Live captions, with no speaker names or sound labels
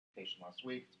last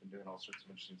week. It's been doing all sorts of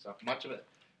interesting stuff. Much of it,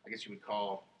 I guess you would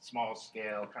call small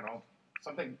scale, kind of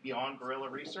something beyond guerrilla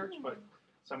research, but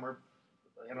somewhere,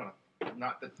 I don't know,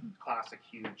 not the classic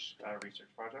huge research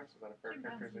projects. Is that a fair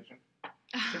characterization?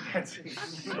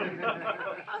 Chimpanzees.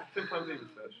 Chimpanzee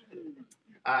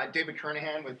research. David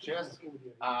Kernohan with GIST,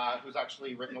 who's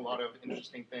actually written a lot of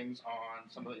interesting things on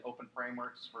some of the open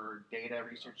frameworks for data,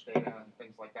 research data, and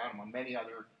things like that, among many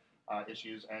other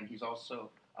issues. And he's also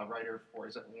a writer for,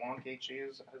 is it Wonkachi?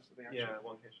 Yeah,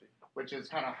 Wonkachi. Which is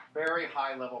kind of very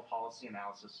high-level policy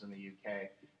analysis in the UK.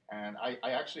 And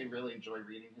I actually really enjoy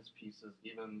reading his pieces,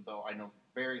 even though I know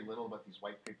very little about these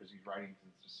white papers he's writing,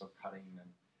 because it's just so cutting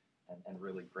and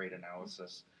really great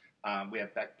analysis. We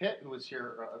have Beck Pitt, who was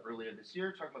here earlier this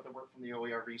year, talking about the work from the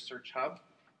OER Research Hub,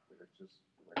 which is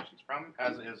where she's from,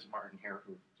 as is Martin Hare,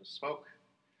 who just spoke.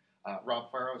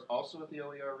 Farrow is also at the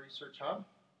OER Research Hub.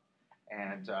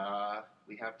 And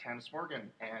we have Tannis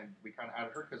Morgan, and we kind of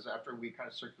added her because after we kind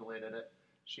of circulated it,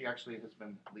 she actually has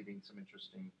been leading some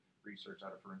interesting research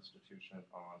out of her institution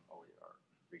on OER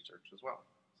research as well.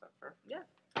 Is that fair?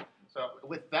 Yeah. So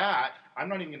with that, I'm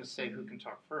not even going to say who can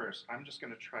talk first. I'm just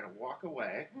going to try to walk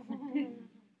away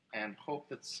and hope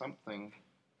that something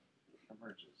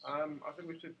emerges. I think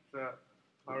we should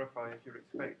clarify, if you're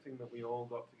expecting that we all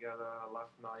got together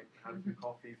last night, had some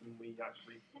coffees, and we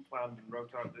actually planned and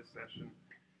wrote out this session.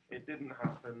 It didn't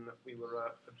happen. We were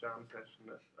at a jam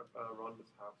session at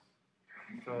Rhonda's house.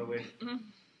 So if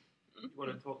you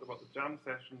want to talk about the jam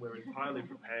session, we're entirely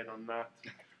prepared on that.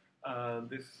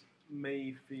 This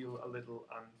may feel a little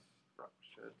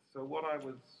unstructured. So what I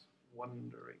was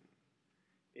wondering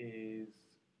is,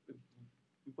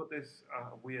 we put this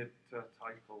weird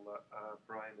title that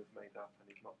Brian has made up and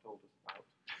he's not told us about,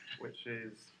 which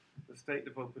is The State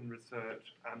of Open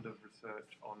Research and of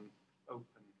Research on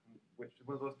Open, which is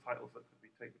one of those titles that could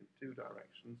be taken in two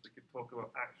directions. We could talk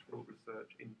about actual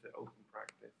research into open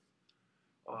practice,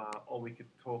 or we could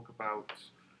talk about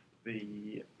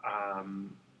the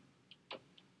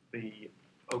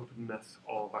openness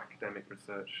of academic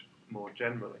research more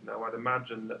generally. Now, I'd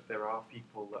imagine that there are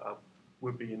people that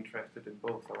would be interested in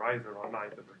both, or either, or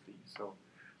neither of these. So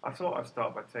I thought I'd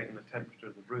start by taking the temperature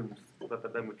of the room, so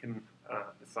that then we can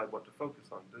decide what to focus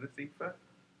on. Does it seem fair?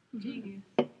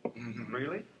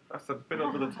 Really? That's a bit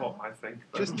over the top, I think.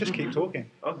 Just keep talking.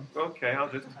 Oh, okay, I'll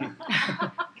just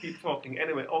keep talking.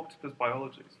 Anyway, octopus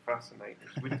biology is fascinating.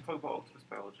 We just talk about octopus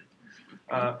biology.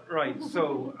 Right,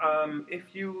 so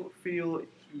if you feel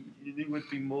you would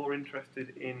be more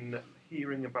interested in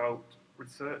hearing about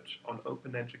research on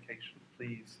open education,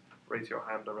 please raise your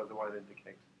hand or otherwise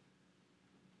indicate.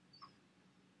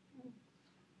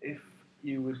 If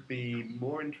you would be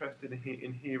more interested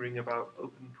in hearing about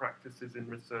open practices in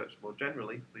research more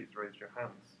generally, please raise your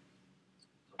hands.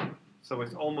 So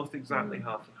it's almost exactly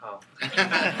half and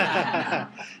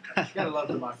half. You gotta love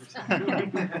democracy.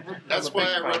 That's why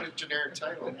I wrote a generic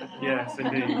title. Yes,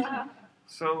 indeed.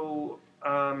 So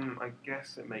I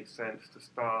guess it makes sense to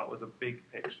start with a big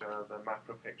picture, the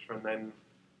macro picture, and then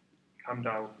come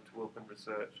down to open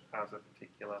research as a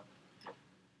particular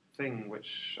thing,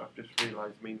 which I've just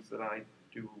realised means that I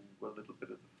do a little bit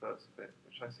of the first bit,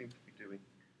 which I seem to be doing.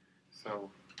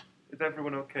 So is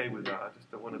everyone okay with that? I just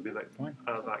don't want to be like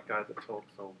that guy that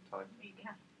talks all the time.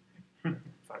 Yeah.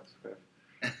 Thanks,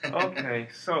 Viv. Okay,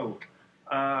 so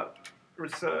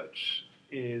research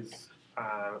is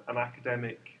an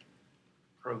academic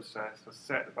process, a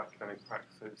set of academic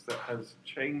practices that has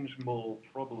changed more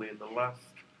probably in the last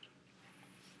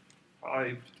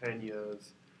 5 to 10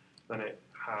 years than it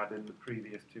had in the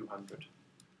previous 200.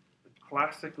 The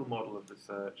classical model of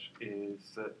research is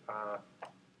that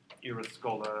you're a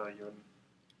scholar, you're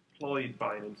employed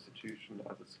by an institution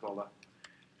as a scholar,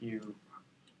 you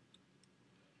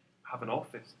have an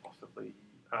office possibly,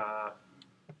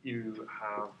 you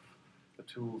have the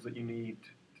tools that you need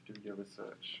to do your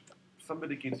research.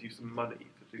 Somebody gives you some money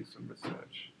to do some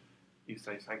research. You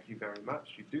say thank you very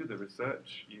much, you do the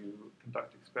research, you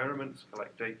conduct experiments,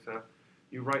 collect data,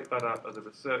 you write that up as a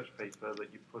research paper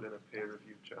that you put in a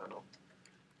peer-reviewed journal.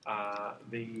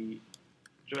 The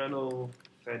journal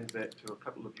sends it to a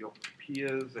couple of your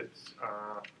peers, it's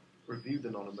reviewed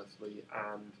anonymously,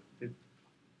 and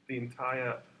the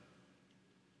entire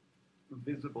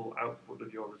visible output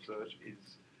of your research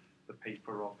is the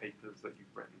paper or papers that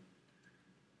you've written.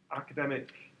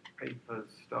 Academic papers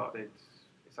started,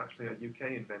 it's actually a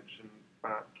UK invention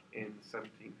back in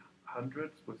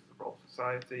 1700s with the Royal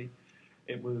Society.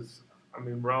 It was, I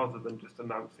mean, rather than just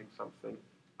announcing something,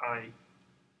 I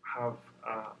have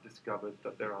discovered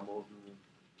that there are more than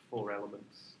 4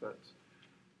 elements, that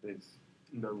there's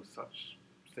no such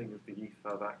thing of the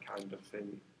ether, that kind of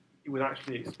thing. You would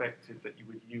actually expected that you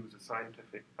would use a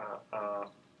scientific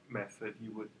method.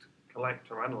 You would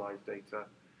collect or analyze data.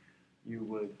 You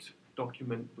would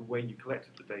document the way you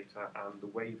collected the data and the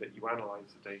way that you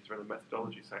analyzed the data in a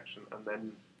methodology section, and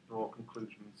then draw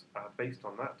conclusions based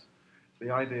on that. The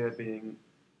idea being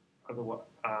other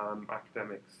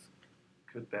academics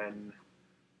could then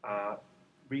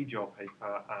read your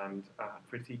paper and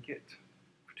critique it,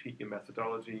 critique your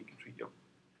methodology, critique your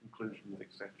conclusions,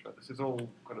 etc. This is all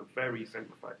kind of very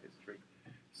simplified history.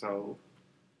 So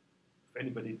if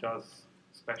anybody does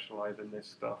specialize in this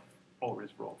stuff or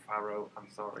is raw Farrow, I'm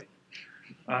sorry.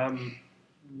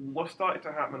 What started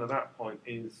to happen at that point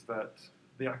is that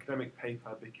the academic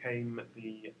paper became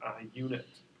the unit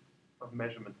of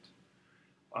measurement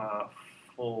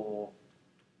for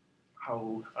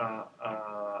how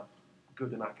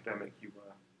good an academic you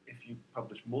were. If you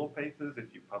published more papers,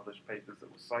 if you published papers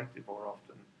that were cited more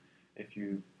often, if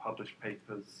you published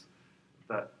papers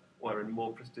that were in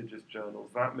more prestigious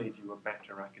journals, that made you a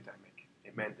better academic.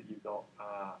 It meant that you got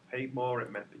paid more,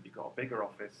 it meant that you got a bigger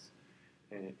office,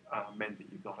 it meant that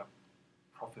you got a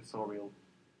professorial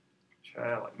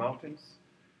chair like Martin's.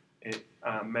 It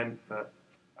meant that,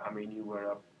 you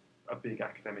were a big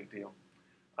academic deal.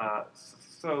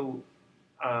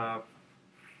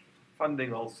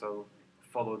 Funding also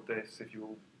followed this. If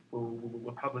you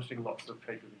were publishing lots of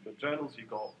papers in the journals, you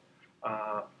got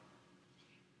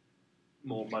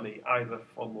more money, either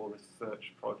for more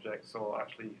research projects or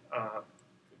actually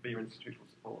via institutional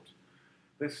support.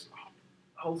 This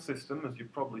whole system, as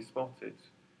you've probably spotted,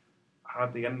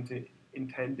 had the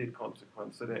intended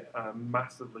consequence that it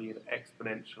massively and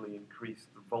exponentially increased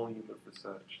the volume of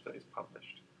research that is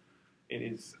published. It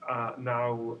is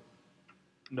now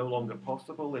no longer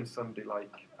possible in somebody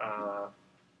like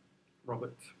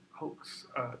Robert Hooke's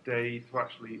day to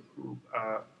actually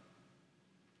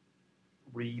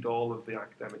read all of the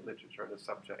academic literature in a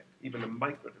subject, even a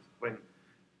microdiscipline,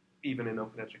 even in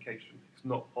open education. It's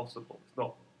not possible. It's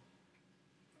not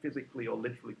physically or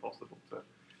literally possible to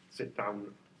sit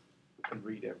down and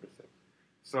read everything.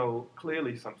 So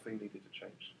clearly something needed to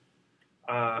change.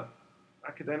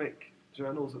 Academic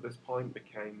journals at this point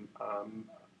became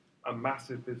a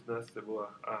massive business. They were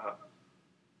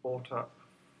bought up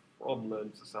from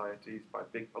learned societies by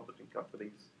big publishing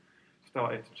companies,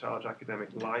 started to charge academic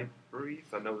libraries.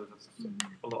 I know there's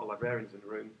a lot of librarians in the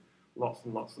room, lots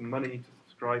and lots of money to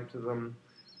subscribe to them,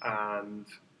 and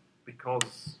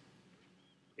because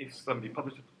if somebody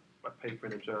published a paper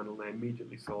in a journal, they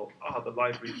immediately saw, the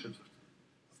library should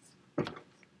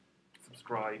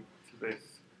subscribe to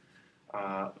this.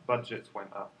 The budgets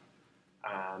went up,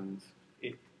 and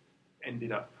it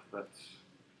ended up that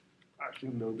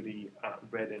actually nobody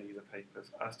read any of the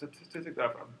papers. A statistic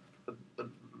that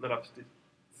I've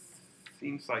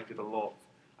seen cited a lot,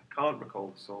 I can't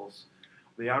recall the source,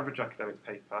 the average academic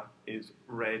paper is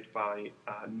read by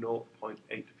 0.8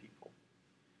 people.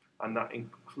 And that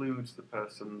includes the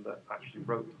person that actually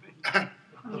wrote the paper.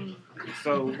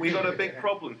 So we've got a big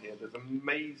problem here. There's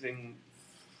amazing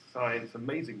science,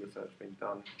 amazing research being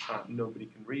done. Nobody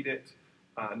can read it.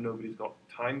 Nobody's got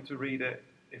time to read it.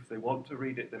 If they want to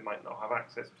read it, they might not have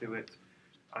access to it.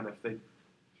 And if they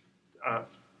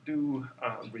do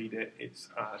read it, it's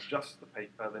just the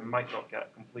paper. They might not get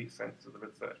a complete sense of the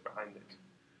research behind it.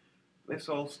 This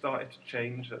all started to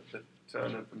change at the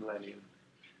turn of the millennium.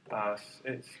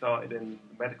 It started in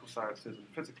medical sciences and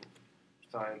physical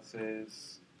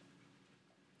sciences,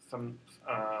 some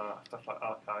stuff like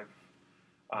archive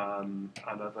and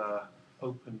other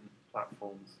open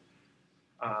platforms.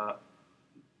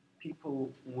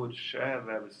 People would share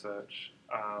their research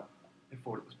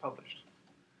before it was published.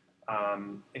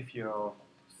 If you're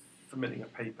submitting a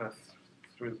paper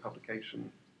through the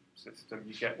publication system,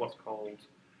 you get what's called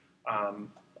a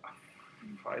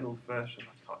final version.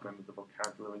 I can't remember the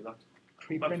vocabulary.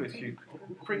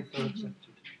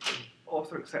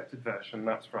 Author-accepted version,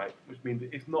 that's right, which means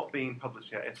it's not being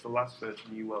published yet, it's the last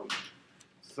version you own.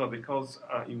 So because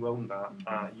you own that,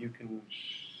 you can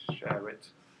share it.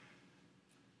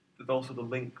 There's also the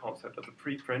link concept of the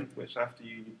preprint, which after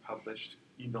you published,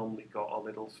 you normally got a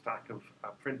little stack of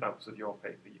printouts of your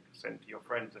paper you could send to your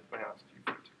friends if they asked you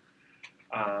for it.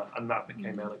 And that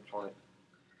became electronic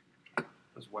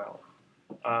as well.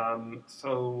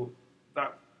 So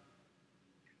that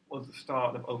was the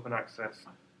start of open access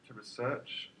to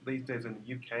research. These days in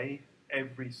the UK,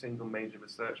 every single major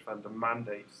research funder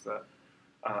mandates that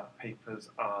papers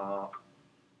are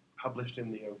published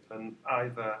in the open,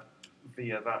 either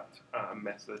via that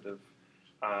method of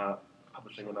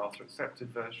publishing an author-accepted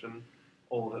version,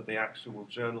 or that the actual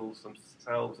journals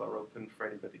themselves are open for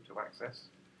anybody to access.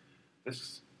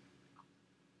 This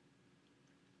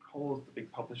caused the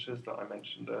big publishers that I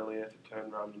mentioned earlier to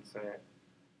turn around and say,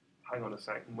 hang on a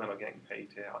second, we're not getting paid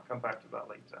here. I'll come back to that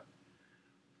later.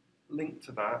 Linked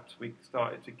to that, we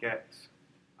started to get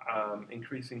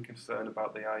increasing concern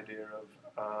about the idea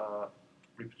of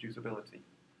reproducibility.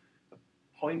 The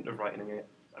point of writing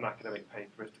an academic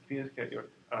paper is to communicate your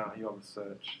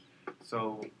research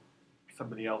so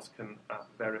somebody else can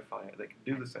verify it. They can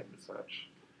do the same research,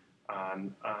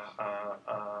 and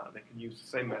they can use the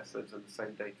same methods and the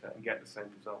same data and get the same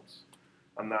results.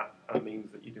 And that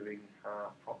means that you're doing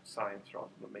proper science rather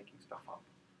than making stuff up,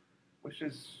 which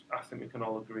is, I think we can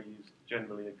all agree, is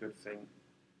generally a good thing.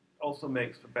 Also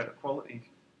makes for better quality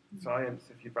science.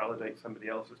 If you validate somebody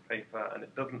else's paper and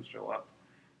it doesn't show up,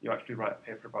 you actually write a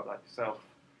paper about that yourself.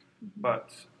 But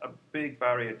a big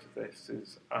barrier to this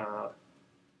is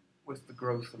with the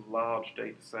growth of large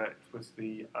data sets, with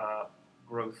the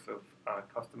growth of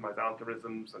customized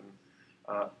algorithms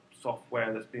and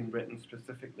software that's been written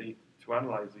specifically to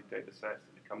analyze these data sets,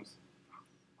 it becomes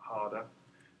harder.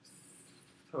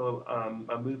 So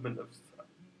a movement has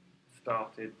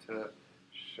started to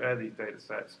share these data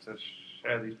sets, to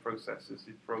share these processes,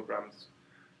 these programs,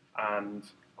 and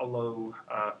although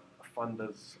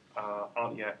funders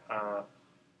aren't yet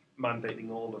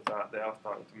mandating all of that, they are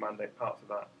starting to mandate parts of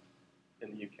that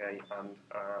in the UK and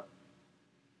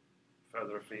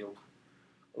further afield.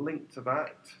 Linked to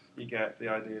that, you get the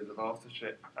ideas of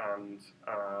authorship and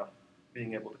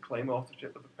being able to claim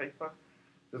authorship of the paper.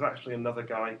 There's actually another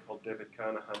guy called David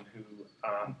Kernohan who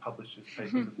publishes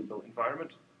papers in the built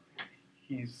environment.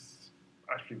 He's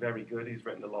actually very good. He's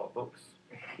written a lot of books.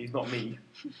 He's not me.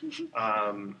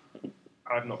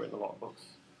 I've not written a lot of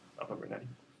books. I've not written any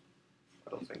books, I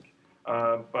don't think.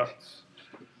 But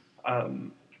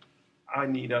I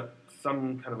need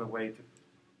some kind of a way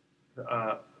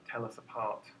to tell us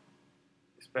apart,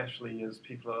 especially as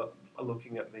people are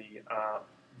looking at the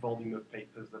volume of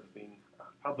papers that have been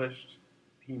published.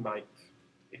 He might,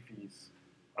 if he's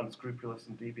unscrupulous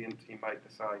and deviant, he might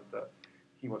decide that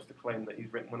he wants to claim that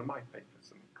he's written one of my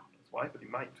papers. And God knows why, but he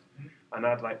might. And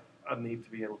I'd need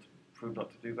to be able to prove not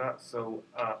to do that. So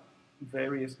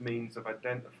various means of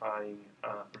identifying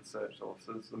research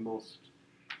authors. The most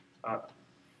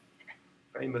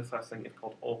famous, I think, is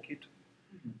called ORCID.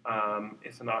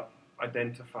 It's an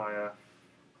identifier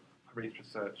for each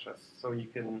researcher. So you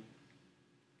can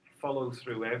follow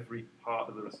through every part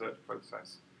of the research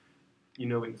process. You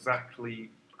know exactly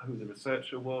who the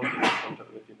researcher was, you can contact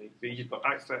them if you need be. You've got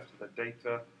access to their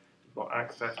data, you've got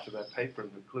access to their paper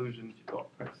and conclusions, you've got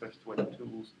access to any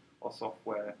tools or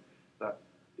software that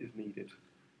is needed.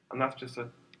 And that's just a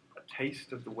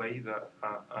taste of the way that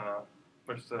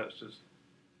research has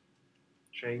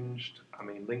changed. I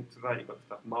mean, linked to that, you've got the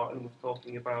stuff Martin was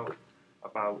talking about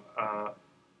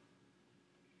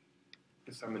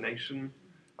dissemination,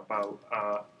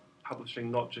 about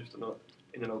publishing not just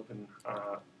in an open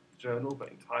journal, but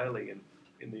entirely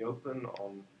in the open,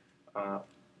 on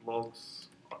blogs,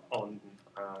 on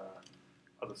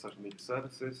other social media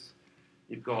services.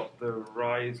 You've got the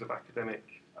rise of academic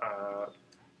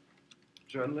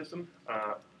journalism.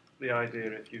 The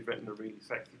idea, if you've written a really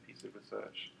sexy piece of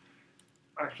research,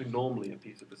 actually normally a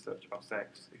piece of research about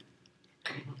sex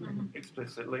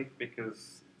explicitly,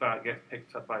 because that gets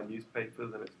picked up by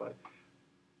newspapers, and it's like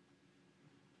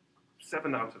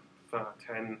 7 out of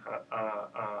 10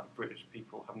 British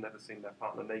people have never seen their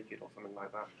partner naked or something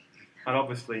like that. And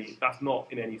obviously that's not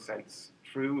in any sense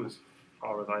true as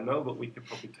far as I know, but we could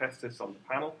probably test this on the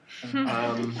panel.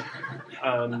 And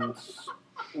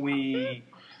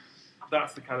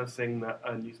that's the kind of thing that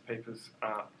newspapers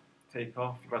take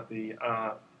off. You've got the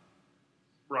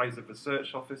rise of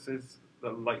research offices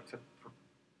that like to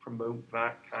promote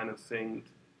that kind of thing to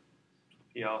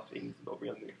PR teams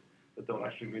that don't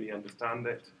actually really understand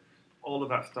it. All of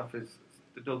that stuff is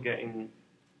still getting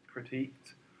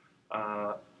critiqued,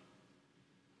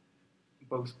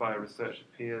 both by researcher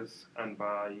peers and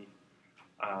by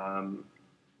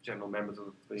general members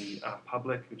of the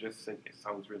public who just think it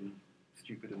sounds really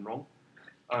stupid and wrong.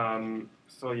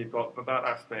 So you've got that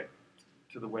aspect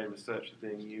to the way research is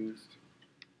being used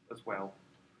as well.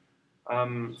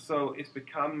 So it's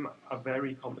become a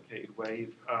very complicated way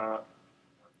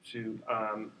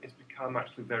it's become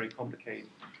actually very complicated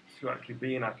to actually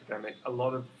be an academic. A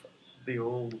lot of the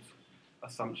old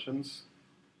assumptions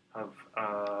have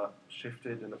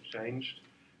shifted and have changed,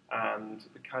 and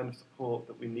the kind of support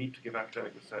that we need to give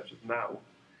academic researchers now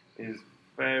is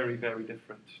very, very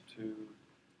different to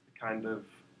the kind of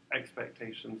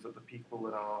expectations that the people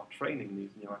that are training these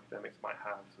new academics might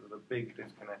have. So there's a big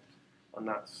disconnect, and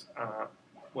that's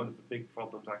one of the big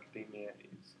problems academia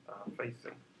is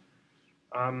facing.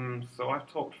 So I've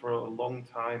talked for a long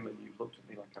time, and you've looked at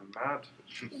me like I'm mad,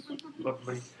 which is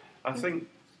lovely. I think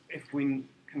if we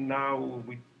can now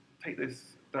take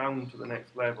this down to the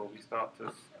next level, we start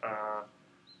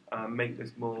to make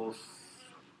this more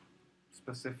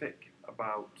specific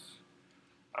about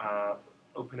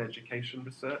open education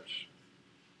research,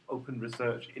 open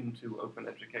research into open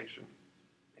education,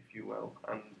 if you will,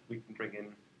 and we can bring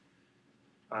in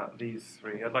these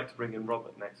three. I'd like to bring in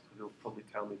Robert next, because he'll probably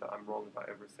tell me that I'm wrong about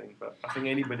everything, but I think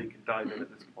anybody can dive in at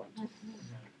this point.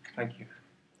 Thank you.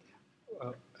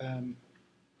 Well,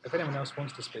 if anyone else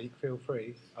wants to speak, feel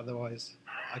free. Otherwise,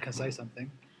 I can say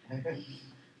something.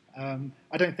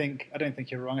 I don't think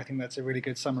you're wrong. I think that's a really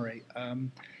good summary.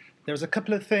 There's a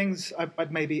couple of things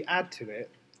I'd maybe add to it.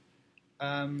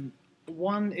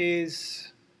 One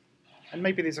is, and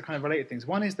maybe these are kind of related things.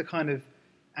 One is the kind of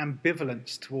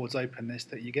ambivalence towards openness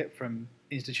that you get from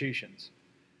institutions,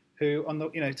 who, on the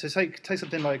to take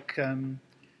something like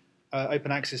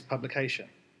open access publication.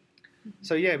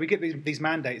 So yeah, we get these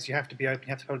mandates. You have to be open. You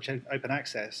have to publish open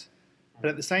access, but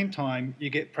at the same time,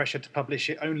 you get pressure to publish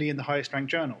it only in the highest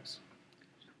ranked journals.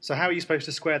 So how are you supposed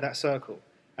to square that circle?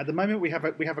 At the moment, we have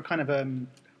a kind of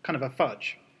a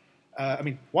fudge. I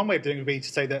mean, one way of doing it would be to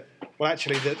say that, well,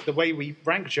 actually, the way we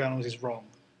rank journals is wrong,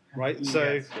 right?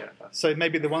 So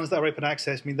maybe the ones that are open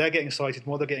access, I mean, they're getting cited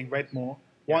more, they're getting read more.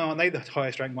 Why aren't they the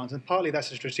highest ranked ones? And partly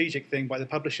that's a strategic thing by the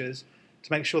publishers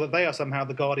to make sure that they are somehow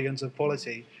the guardians of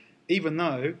quality, even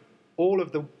though all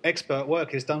of the expert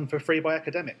work is done for free by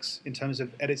academics in terms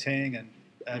of editing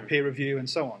and peer review and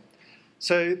so on.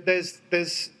 So there's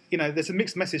a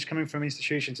mixed message coming from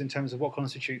institutions in terms of what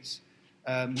constitutes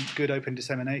good open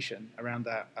dissemination around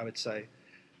that, I would say.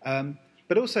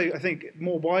 But also, I think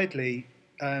more widely,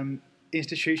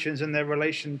 institutions and their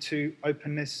relation to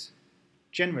openness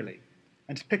generally.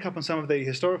 And to pick up on some of the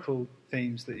historical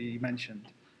themes that you mentioned,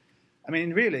 I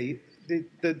mean, really,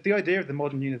 the idea of the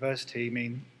modern university, I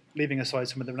mean, leaving aside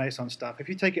some of the Renaissance stuff, if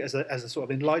you take it as a sort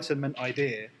of Enlightenment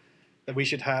idea that we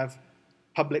should have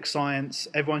public science,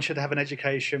 everyone should have an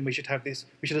education, we should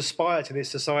aspire to this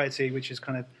society which is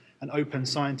kind of an open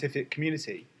scientific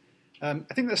community. I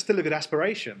think that's still a good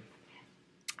aspiration.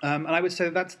 And I would say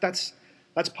that's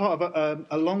part of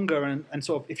a longer and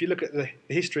sort of, if you look at the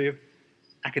history of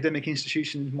academic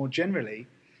institutions more generally,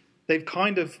 they've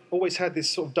kind of always had this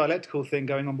sort of dialectical thing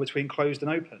going on between closed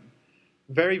and open.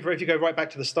 If you go right back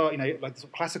to the start, like the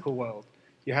classical world,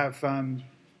 you have,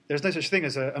 there's no such thing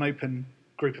as an open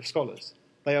group of scholars.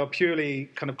 They are purely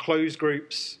kind of closed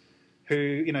groups who,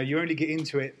 you only get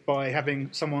into it by having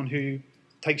someone who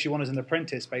takes you on as an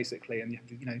apprentice, basically, and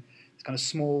it's kind of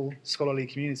small scholarly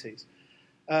communities.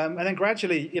 And then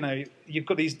gradually, you've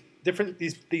got these different,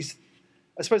 these.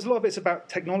 I suppose a lot of it's about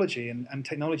technology and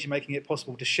technology making it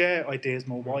possible to share ideas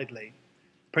more widely.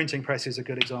 Printing press is a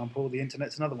good example. The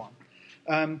internet's another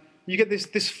one. You get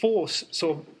this force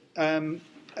sort of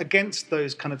against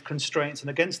those kind of constraints and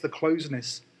against the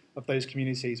closeness of those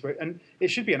communities. And it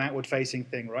should be an outward-facing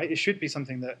thing, right? It should be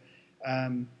something that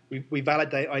we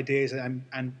validate ideas and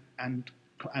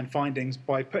findings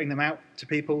by putting them out to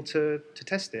people to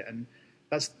test it, and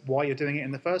that's why you're doing it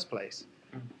in the first place.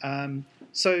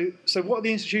 So what are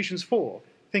the institutions for?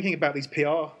 Thinking about these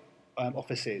PR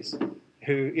offices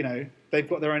who, they've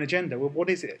got their own agenda. Well, what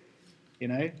is it?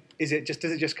 Does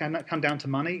it just come down to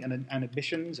money and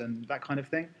admissions and that kind of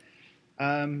thing?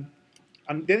 And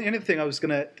the only thing I was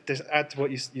going to just add to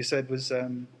what you said was,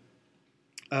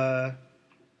 I've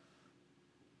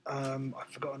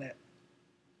forgotten it.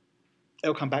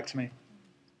 It'll come back to me.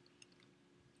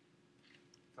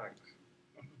 Thanks.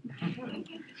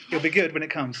 It'll be good when it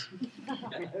comes.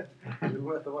 It'll be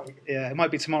worth the wait. Yeah, it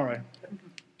might be tomorrow.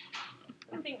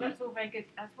 I think that's all very good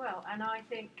as well. And I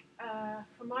think,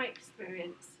 from my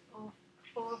experience of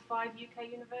 4 or 5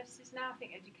 UK universities now, I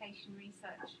think education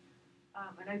research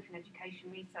and open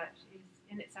education research is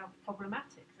in itself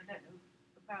problematic. I don't know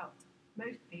about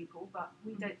most people, but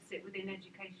we don't sit within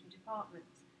education departments.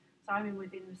 So I'm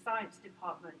within the science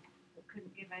department that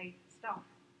couldn't give a stuff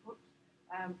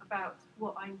about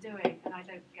what I'm doing, and I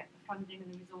don't get the funding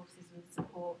and the resources and the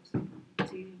support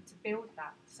to build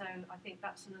that. So I think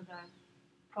that's another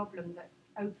problem that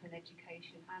open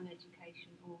education and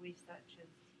education or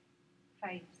researchers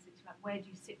face. It's like, where do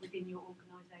you sit within your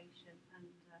organisation, and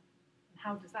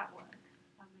how does that work?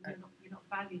 I mean, you're not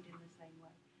valued in the same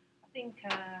way. I think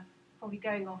probably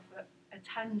going off a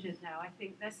tangent now. I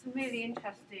think there's some really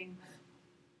interesting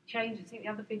changes. I think the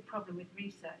other big problem with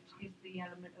research is the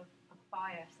element of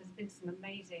bias. There's been some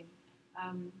amazing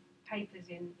papers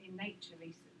in Nature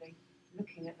recently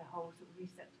looking at the whole sort of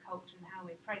research culture and how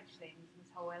we approach things, and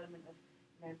this whole element of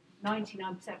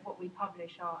 99% of what we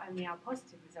publish are only our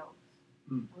positive results.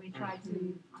 And we tried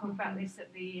to talk about this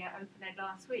at the Open Ed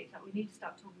last week, that we need to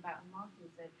start talking about, and Martin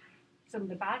said, some of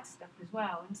the bad stuff as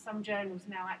well. And some journals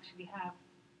now actually have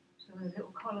sort of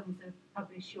little columns of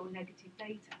publish your negative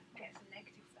data, get some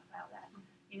negative stuff out there.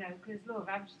 Because law of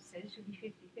averages says it should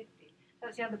be 50-50.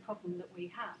 That's the other problem that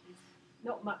we have, is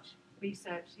not much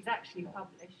research is actually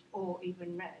published or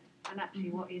even read, and actually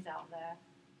what is out there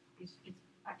is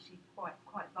actually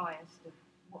quite biased of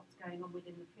what's going on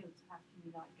within the field. So how can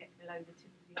you get below the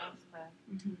tip of the iceberg?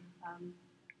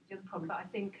 The other problem, but I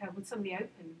think with some of the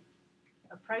open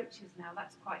approaches now,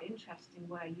 that's quite interesting,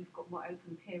 where you've got more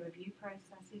open peer review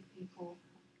processes. People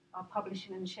are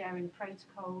publishing and sharing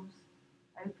protocols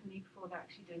openly before they're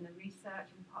actually doing the research,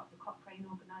 and part of the Cochrane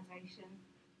organisation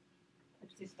of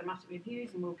systematic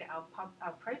reviews, and we'll get our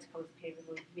protocols peer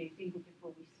reviewed even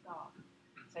before we start.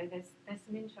 So there's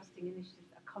some interesting initiatives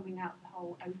that are coming out of the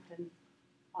whole open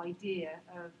idea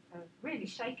of really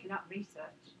shaking up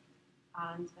research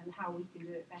and how we can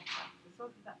do it better. It's sort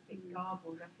of that big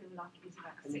garbled, I feel like it is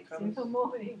about 6 in the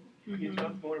morning. Can you tell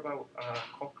us more about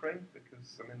Cochrane?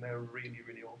 Because, they're really,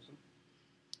 really awesome.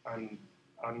 And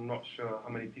I'm not sure how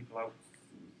many people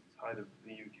outside of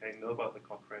the UK know about the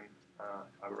Cochrane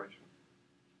collaboration.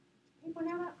 People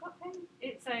know about Cochrane?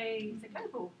 It's a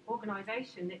global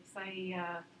organisation. It's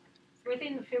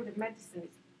within the field of medicine.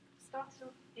 It started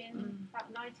in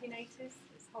about 1980s.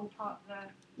 It's a whole part of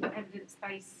the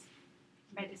evidence-based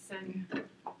medicine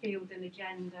field and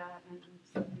agenda,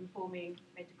 and informing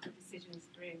medical decisions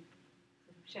through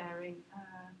sort of sharing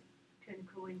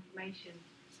clinical information.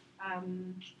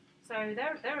 So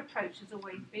their approach has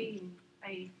always been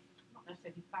not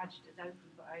necessarily badged as open,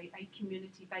 but a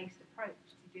community-based approach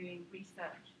to doing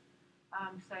research.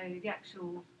 So the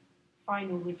actual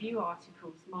final review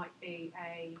articles might be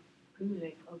a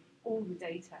pooling of all the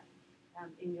data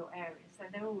in your area. So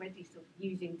they're already sort of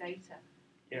using data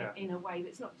in a way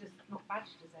that's not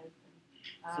badged as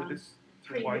open. So just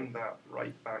to wind that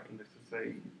right back and just to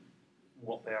say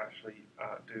what they actually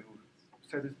do.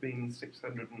 So there's been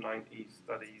 690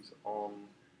 studies on,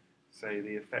 say,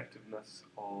 the effectiveness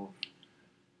of,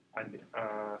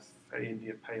 say,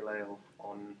 India Pale Ale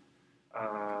on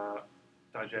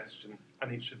digestion,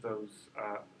 and each of those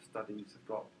studies have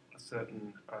got a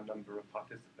certain number of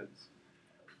participants.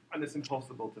 And it's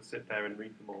impossible to sit there and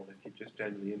read them all if you're just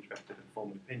genuinely interested in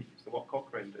forming opinions. So what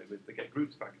Cochrane do is they get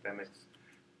groups of academics,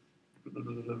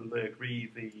 they agree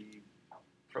the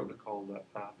protocol that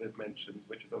they've mentioned,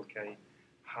 which is okay.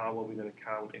 How are we going to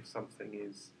count if something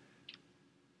is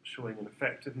showing an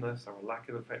effectiveness or a lack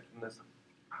of effectiveness?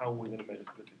 How are we going to measure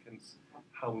significance?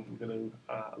 How are we going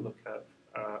to look at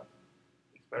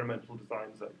experimental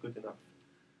designs that are good enough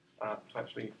to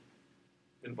actually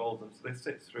involve them? So they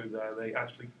sit through there, they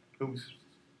actually go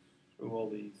through all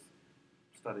these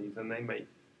studies, and they make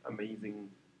amazing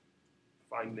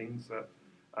findings that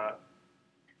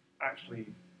actually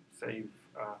save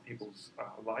people's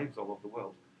lives all over the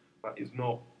world. But is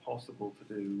not possible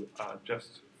to do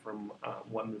just from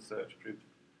one research group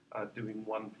doing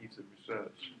one piece of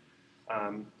research.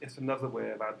 It's another way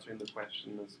of answering the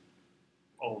question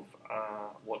of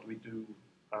what do we do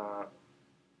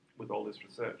with all this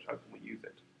research? How can we use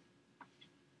it?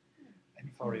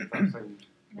 Sorry if that sounds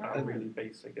really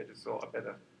basic. I just thought I'd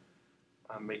better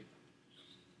make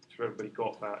sure everybody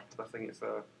got that, because I think it's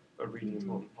a really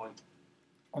important point.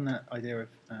 On that idea of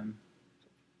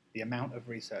the amount of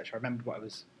research, I remembered what I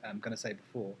was going to say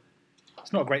before.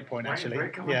 It's not a great point, actually.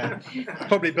 Yeah,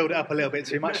 probably build it up a little bit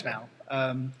too much now.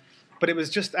 But it was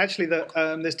just actually that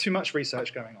there's too much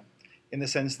research going on, in the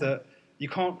sense that you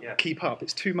can't keep up.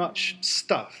 It's too much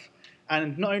stuff.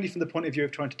 And not only from the point of view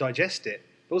of trying to digest it,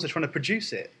 but also trying to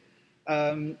produce it.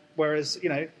 Whereas,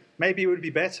 maybe it would be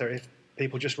better if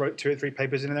people just wrote 2 or 3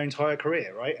 papers in their entire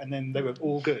career, right? And then they were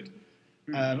all good.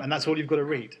 And that's all you've got to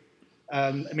read.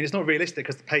 It's not realistic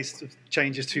because the pace of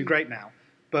change is too great now.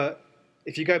 But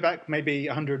if you go back maybe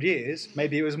 100 years,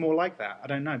 maybe it was more like that. I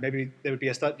don't know. Maybe there would be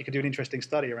you could do an interesting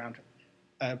study around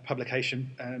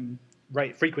publication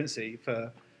rate frequency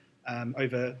for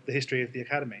over the history of the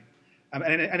academy.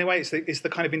 And in a way, it's the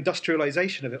kind of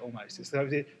industrialization of it almost. It's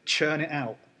the churn it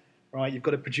out, right? You've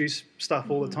got to produce stuff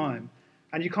all the time.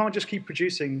 And you can't just keep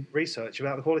producing research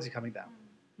without the quality coming down,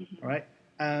 right?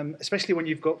 Especially when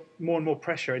you've got more and more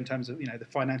pressure in terms of the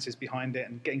finances behind it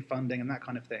and getting funding and that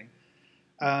kind of thing.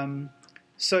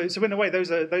 So in a way,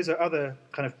 those are other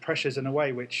kind of pressures in a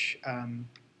way which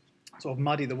sort of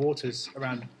muddy the waters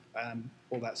around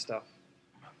all that stuff.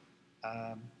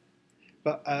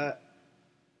 But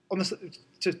on the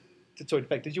sorry,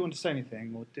 Beck, did you want to say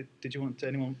anything, or did you want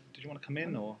to come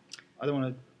in, or I don't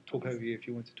want to talk over you if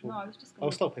you want to talk. No, I was just.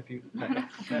 I'll stop if you.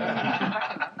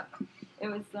 It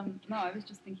was no, I was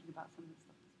just thinking about some of the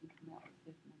stuff that's been coming out that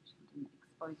Viv mentioned and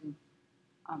exposing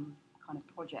kind of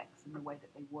projects and the way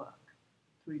that they work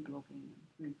through blogging and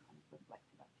through kind of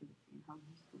reflective activity and how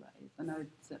useful that is. I know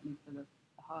certainly for the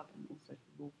hub and also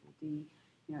for Law4D,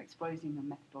 exposing the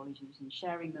methodologies and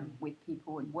sharing them with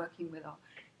people and working with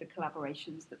the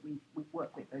collaborations that we've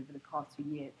worked with over the past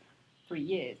 3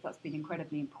 years. That's been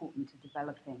incredibly important to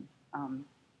developing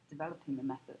the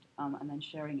method and then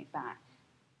sharing it back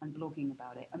and blogging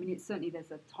about it. I mean, there's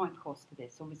a time cost to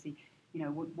this. Obviously,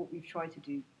 what we've tried to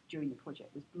do during the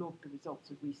project was blog the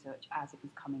results of research as it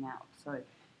was coming out. So,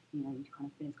 you kind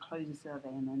of close a survey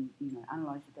and then,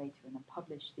 analyse the data and then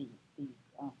publish the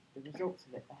results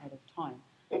of it ahead of time.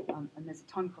 And there's a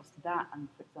time cost to that. And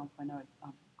for example, I know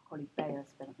colleague Bayer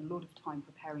spent a lot of time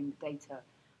preparing the data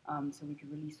so we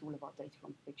could release all of our data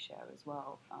on Figshare as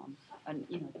well. And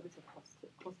there is a cost to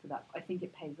that. But I think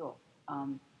it pays off.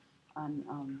 Yeah,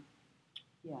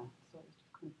 so I was just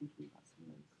kind of thinking about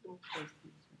some of those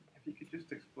things. If you could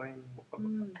just explain what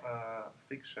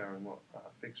Figshare and what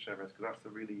Figshare is, because that's a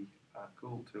really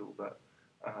cool tool that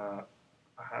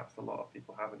perhaps a lot of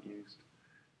people haven't used.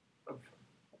 Has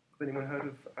anyone heard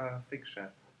of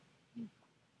Figshare?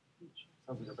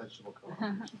 Sounds like a vegetable color.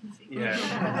 Yeah,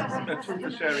 a tool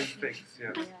for sharing figs,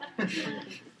 yeah.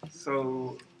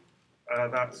 So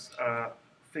that's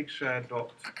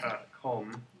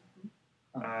figshare.com.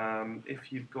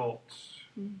 If you've got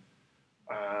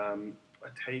a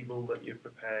table that you've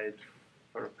prepared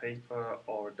for a paper,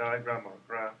 or a diagram, or a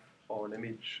graph, or an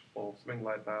image, or something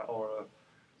like that, or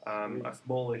a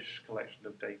smallish collection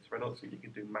of data. I don't think you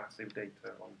can do massive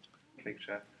data on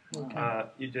Figshare. Okay.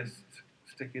 You just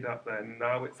stick it up there.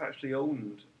 Now it's actually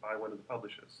owned by one of the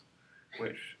publishers,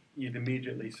 which you'd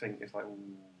immediately think is like,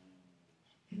 ooh.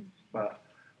 But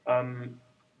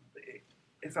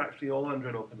it's actually all under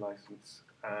an open license,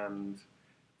 and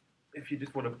if you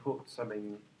just want to put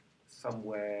something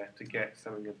somewhere to get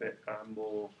something a bit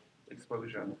more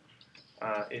exposure,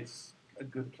 it's a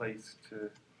good place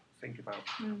to think about.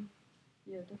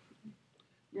 Yeah, definitely.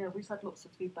 Yeah, we've had lots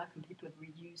of feedback and people have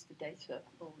reused the data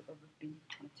or have been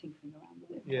kind of tinkering around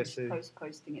with it,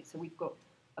 posting it. So we've got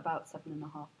about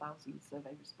 7,500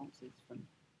 survey responses from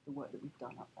the work that we've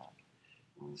done up there.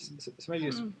 So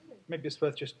maybe it's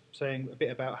worth just saying a bit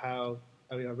about how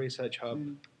OER Research Hub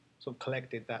sort of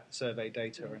collected that survey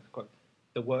data and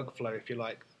the workflow, if you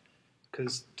like.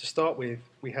 Because to start with,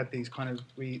 we had these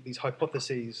these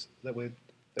hypotheses that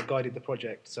guided the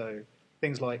project. So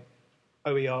things like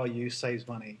OER use saves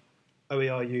money,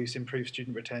 OER use improves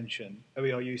student retention,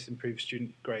 OER use improves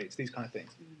student grades, these kind of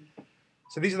things.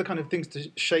 So these are the kind of things to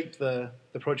shape the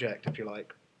project, if you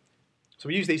like. So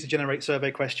we use these to generate survey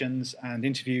questions and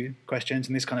interview questions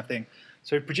and this kind of thing.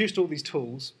 So we've produced all these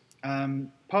tools,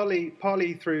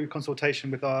 partly through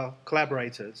consultation with our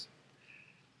collaborators.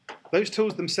 Those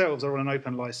tools themselves are on an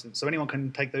open license, so anyone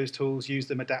can take those tools, use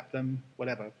them, adapt them,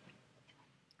 whatever.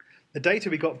 The data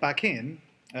we got back in,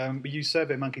 we used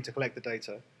SurveyMonkey to collect the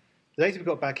data. The data we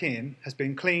got back in has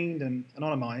been cleaned and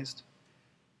anonymized.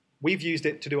 We've used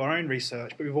it to do our own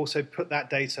research, but we've also put that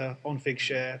data on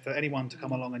Figshare for anyone to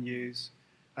come along and use,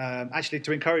 actually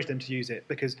to encourage them to use it,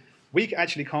 because we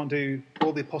actually can't do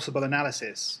all the possible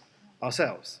analysis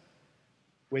ourselves.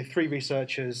 We're 3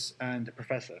 researchers and a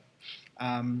professor.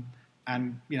 And,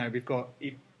 we've got...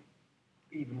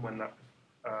 Even when that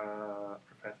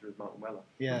professor is Martin Weller.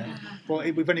 Yeah. Well,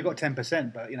 we've only got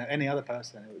 10%, but, any other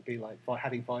person, it would be like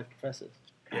having 5 professors.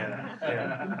 Yeah,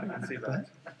 I can see that.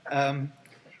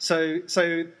 So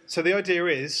the idea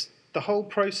is the whole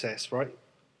process, right?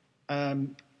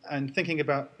 And thinking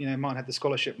about, Martin had the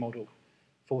scholarship model,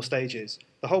 4 stages.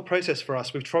 The whole process for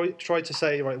us, we've tried to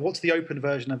say, right, what's the open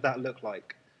version of that look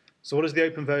like? So what does the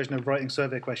open version of writing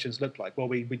survey questions look like? Well,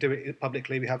 we do it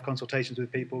publicly. We have consultations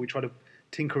with people. We try to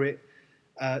tinker with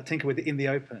it in the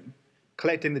open.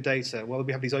 Collecting the data, well,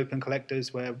 we have these open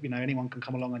collectors where anyone can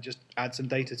come along and just add some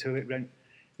data to it.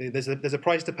 There's a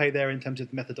price to pay there in terms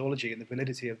of the methodology and the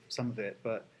validity of some of it,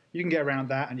 but you can get around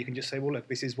that and you can just say, well, look,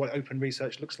 this is what open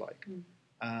research looks like.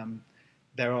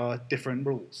 There are different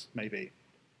rules, maybe.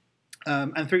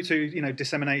 And through to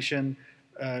dissemination,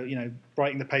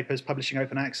 writing the papers, publishing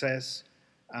open access,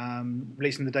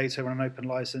 releasing the data on an open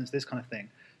license, this kind of thing.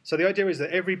 So the idea is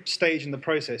that every stage in the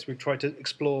process we've tried to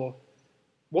explore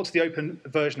what's the open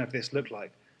version of this look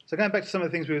like? So going back to some of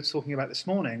the things we were talking about this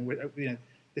morning,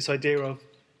 this idea of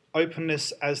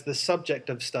openness as the subject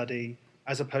of study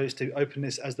as opposed to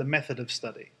openness as the method of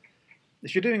study.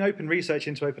 If you're doing open research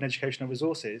into open educational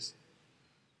resources,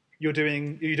 you're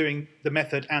doing the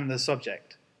method and the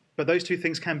subject. But those two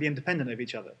things can be independent of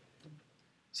each other.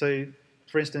 So,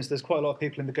 for instance, there's quite a lot of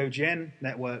people in the GoGN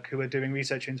network who are doing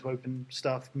research into open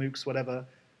stuff, MOOCs, whatever,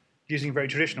 using very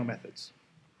traditional methods,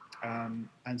 and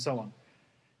so on.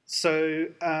 So,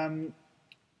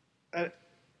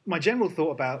 my general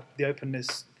thought about the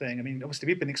openness thing, I mean, obviously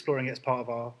we've been exploring it as part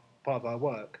of our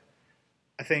work.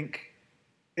 I think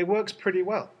it works pretty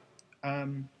well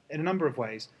in a number of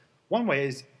ways. One way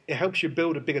is it helps you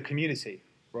build a bigger community,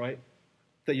 right?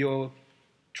 That you're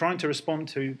trying to respond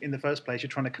to in the first place, you're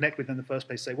trying to connect with in the first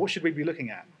place, say, what should we be looking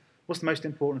at? What's the most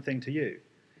important thing to you?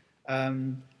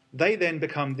 They then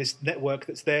become this network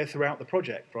that's there throughout the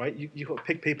project, right? You've got to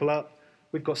pick people up.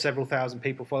 We've got several thousand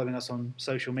people following us on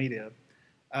social media.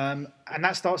 And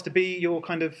that starts to be your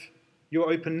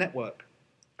open network.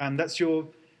 And that's your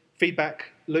feedback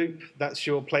loop. That's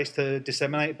your place to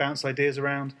disseminate, bounce ideas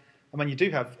around. And when you do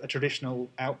have a traditional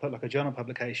output, like a journal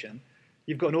publication,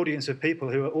 you've got an audience of people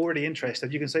who are already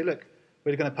interested. You can say, look,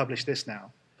 we're going to publish this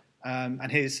now.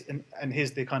 And here's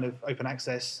the kind of open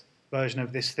access version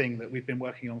of this thing that we've been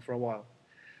working on for a while.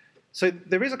 So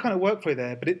there is a kind of workflow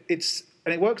there, but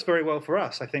it works very well for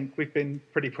us. I think we've been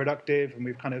pretty productive, and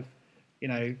we've kind of,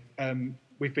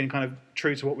 we've been kind of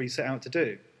true to what we set out to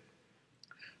do.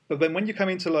 But then when you come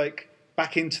into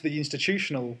back into the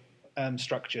institutional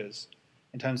structures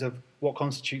in terms of what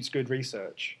constitutes good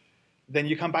research, then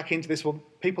you come back into this, well,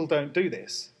 people don't do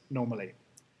this normally.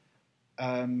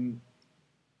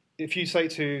 If you say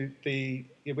to I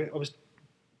was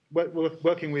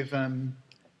working with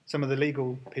some of the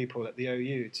legal people at the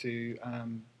OU to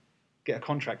get a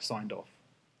contract signed off.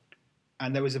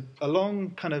 And there was a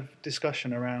long kind of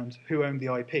discussion around who owned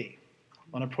the IP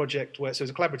on a project so it was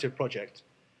a collaborative project.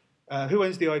 Who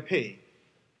owns the IP?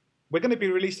 We're going to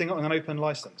be releasing it on an open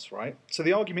license, right? So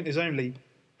the argument is only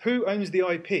who owns the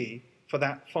IP for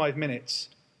that 5 minutes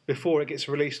before it gets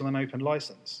released on an open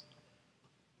license.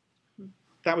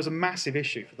 That was a massive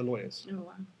issue for the lawyers,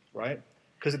 right?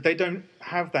 Because they don't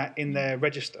have that in their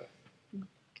register.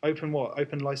 Open what?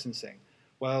 Open licensing.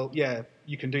 Well, yeah,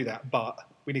 you can do that, but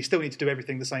we still need to do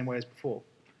everything the same way as before.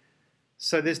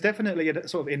 So there's definitely a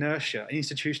sort of inertia, an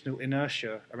institutional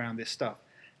inertia around this stuff.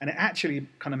 And it actually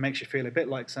kind of makes you feel a bit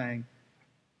like saying,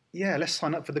 yeah, let's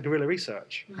sign up for the guerrilla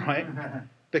research, right?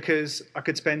 Because I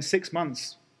could spend 6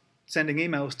 months sending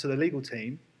emails to the legal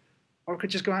team, or I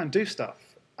could just go out and do stuff.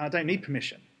 I don't need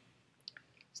permission.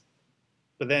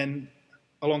 But then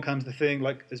along comes the thing,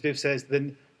 like as Viv says,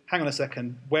 then hang on a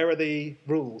second, where are the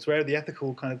rules? Where are the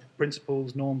ethical kind of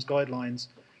principles, norms, guidelines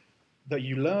that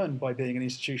you learn by being an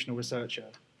institutional researcher?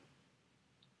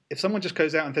 If someone just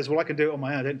goes out and says, well, I can do it on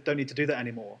my own, I don't need to do that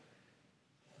anymore,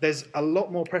 there's a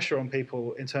lot more pressure on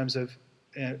people in terms of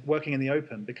working in the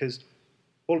open, because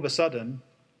all of a sudden,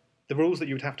 the rules that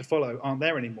you would have to follow aren't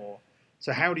there anymore.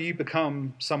 So how do you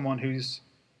become someone who's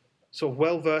sort of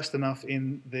well-versed enough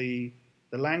in the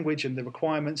language and the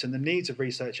requirements and the needs of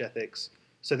research ethics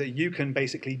so that you can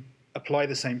basically apply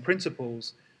the same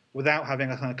principles without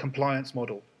having a kind of compliance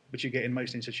model, which you get in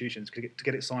most institutions? To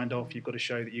get it signed off, you've got to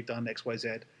show that you've done X, Y, Z,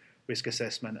 risk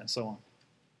assessment, and so on.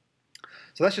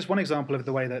 So that's just one example of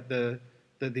the way that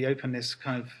the openness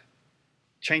kind of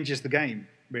changes the game,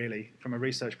 really, from a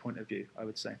research point of view, I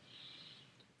would say.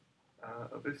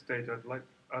 At this stage,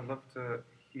 I'd love to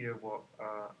hear what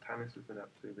Tannis has been up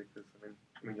to, because I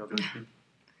mean, you're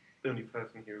the only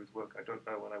person here whose work I don't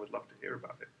know, and I would love to hear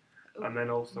about it. And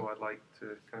then also, I'd like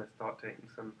to kind of start taking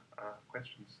some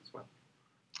questions as well.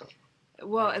 So.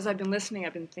 Well, as I've been listening,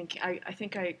 I've been thinking. I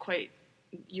think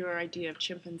your idea of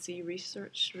chimpanzee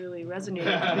research really resonated with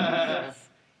me, because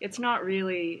it's not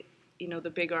really, the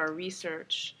big R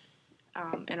research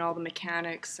and all the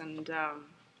mechanics and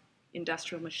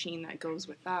industrial machine that goes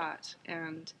with that,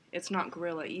 and it's not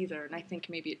guerrilla either. And I think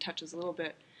maybe it touches a little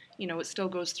bit. It still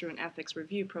goes through an ethics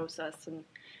review process, and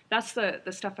that's the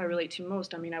stuff I relate to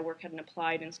most. I mean, I work at an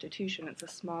applied institution. It's a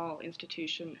small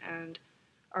institution, and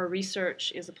our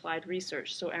research is applied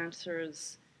research, so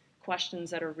answers questions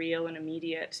that are real and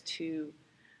immediate to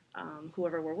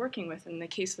whoever we're working with. In the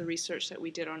case of the research that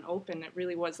we did on open, it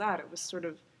really was that. It was sort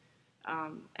of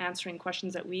answering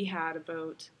questions that we had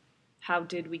about how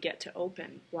did we get to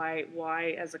open?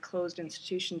 Why as a closed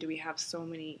institution, do we have so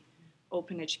many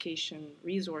open education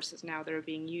resources now that are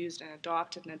being used and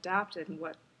adopted and adapted, and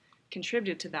what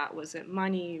contributed to that? Was it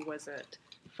money? Was it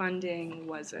funding?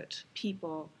 Was it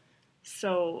people?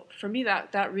 So for me,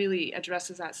 that really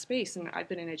addresses that space. And I've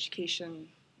been in education,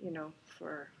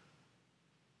 for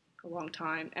a long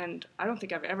time, and I don't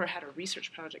think I've ever had a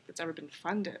research project that's ever been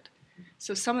funded.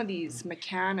 So some of these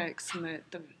mechanics and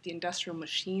the industrial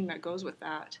machine that goes with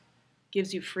that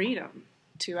gives you freedom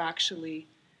to actually,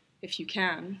 if you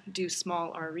can, do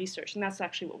small R research. And that's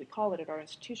actually what we call it at our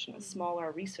institution, is small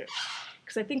R research.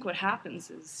 Because I think what happens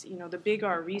is, the big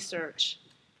R research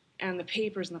and the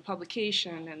papers and the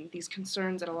publication and these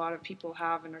concerns that a lot of people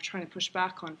have and are trying to push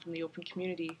back on from the open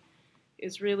community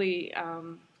is really,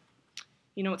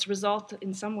 it's a result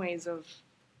in some ways of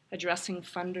addressing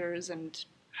funders and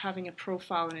having a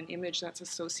profile and an image that's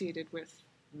associated with,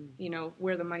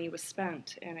 where the money was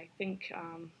spent. And I think,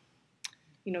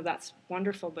 that's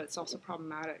wonderful, but it's also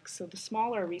problematic. So the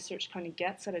smaller research kind of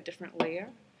gets at a different layer.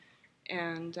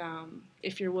 And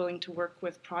if you're willing to work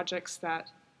with projects that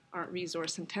aren't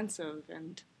resource intensive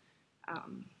and,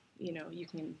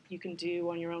 you can do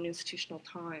on your own institutional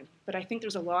time. But I think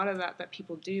there's a lot of that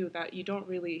people do that you don't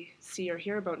really see or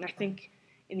hear about. And I think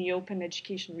in the open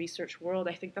education research world,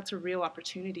 I think that's a real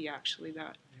opportunity, actually,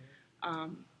 that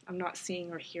I'm not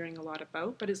seeing or hearing a lot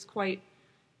about, but it's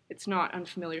not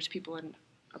unfamiliar to people in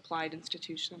applied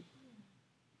institution.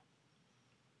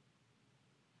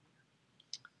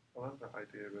 I love that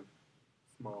idea of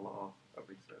small R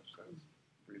research. Sounds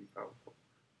really powerful.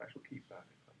 I shall keep that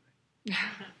if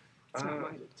I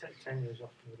may. 10 years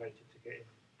often related to getting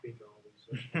big R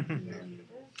research.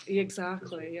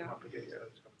 Exactly, yeah.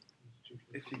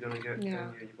 If you're going to get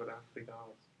tenure, you've got to have big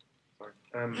R's. Sorry.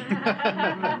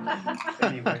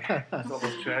 Anyway, it's all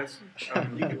those chairs.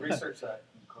 You can research that.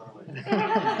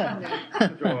 I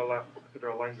could draw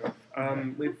a line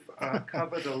graph. We've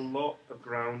covered a lot of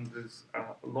ground. There's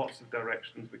lots of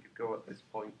directions we could go at this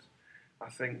point. I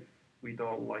think we'd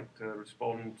all like to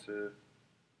respond to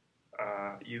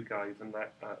you guys and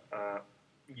let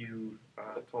you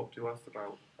talk to us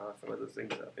about some of the things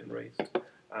that have been raised.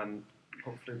 And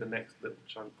hopefully the next little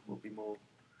chunk will be more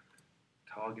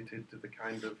targeted to the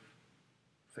kind of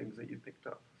things that you picked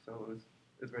up. So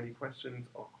is there any questions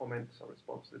or comments or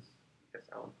responses? Yes,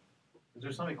 Alan. Is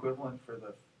there some equivalent for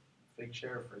the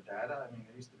Figshare for data? I mean,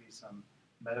 there used to be some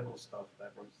medical stuff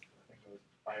that was, I think it was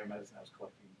biomedicine that was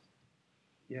collecting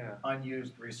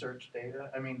unused research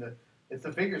data. I mean,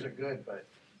 the figures are good, but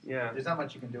there's not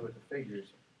much you can do with the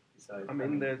figures besides. I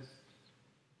mean, there's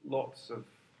lots of,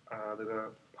 there's a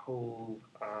whole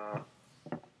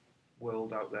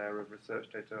world out there of research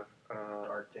data.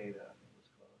 Dark data.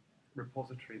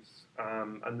 Repositories,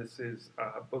 and this is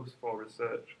both for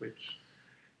research, which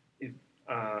is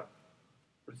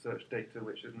research data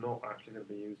which is not actually going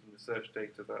to be used, and research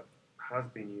data that has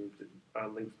been used. It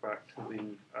links back to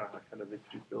the kind of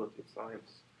introducibility of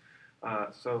science.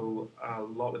 So a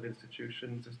lot of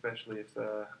institutions, especially if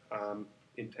they're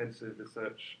intensive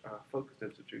research focused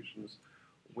institutions,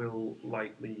 will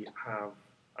likely have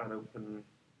an open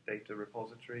data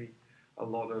repository. A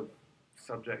lot of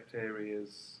subject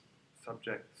areas,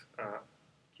 subject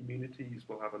communities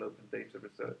will have an open data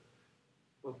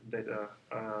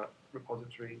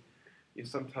repository. You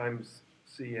sometimes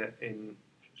see it in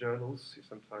journals. You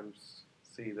sometimes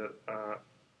see that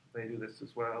they do this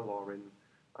as well, or in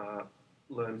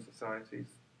learned societies.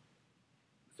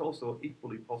 It's also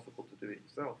equally possible to do it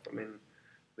yourself. I mean,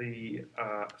 the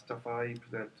stuff I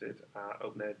presented at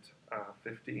OpenEd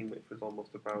 15, which was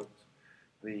almost about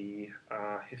the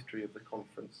history of the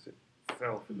conference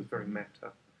itself, it was very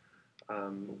meta,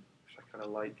 which I kind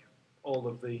of like. All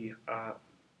of the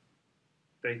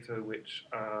data which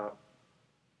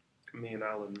me and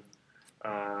Alan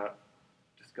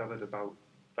discovered about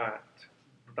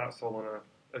that's all on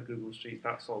a Google Sheet,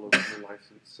 that's all open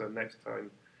license. So next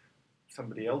time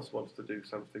somebody else wants to do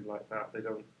something like that, they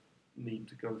don't need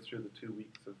to go through the 2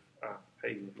 weeks of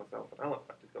pain that myself and Alan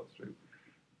had to go through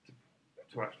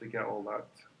to actually get all that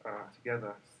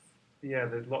together. Yeah,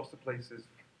 there's lots of places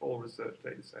for research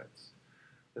data sets.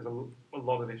 There's a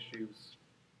lot of issues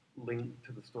linked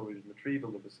to the storage and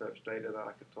retrieval of research data that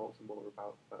I could talk some more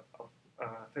about, but I'll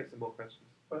take some more questions.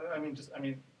 But I mean,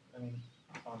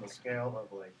 on the scale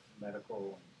of like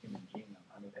medical and human genome,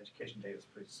 I mean, education data is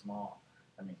pretty small.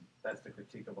 I mean, that's the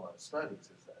critique of a lot of studies,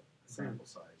 is that the sample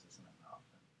size isn't enough.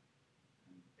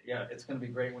 And yeah, it's going to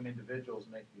be great when individuals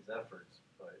make these efforts,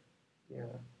 but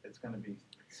it's going to be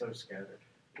so scattered.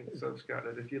 It's so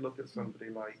scattered. If you look at somebody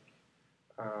like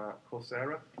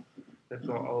Coursera, they've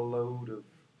got a load of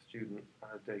student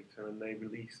data, and they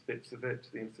release bits of it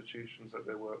to the institutions that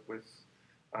they work with.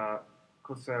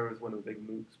 Coursera is one of the big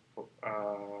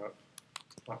MOOCs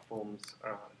platforms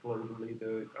globally.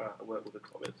 They work with the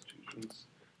top institutions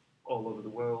all over the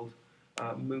world.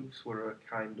 MOOCs were a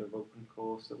kind of open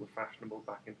course that were fashionable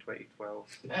back in 2012.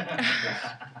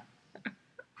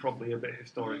 Probably a bit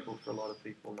historical for a lot of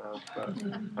people now, but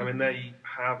I mean they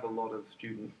have a lot of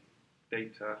student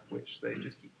data which they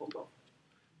just keep hold of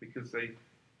because they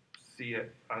see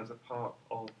it as a part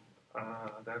of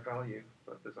their value.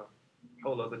 But there's a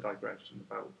whole other digression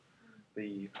about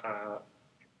the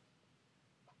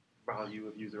value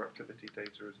of user activity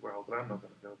data as well, but I'm not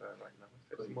going to go there right now. Let's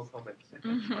take some more comments.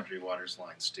 Audrey Waters'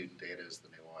 line, student data is the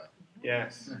new oil.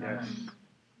 Yes, yes.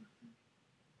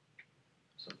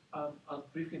 So I'll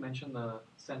briefly mention the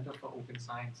Center for Open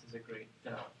Science is a great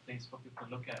place for people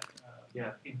to look at.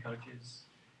 It encourages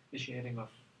the sharing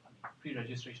of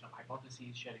pre-registration of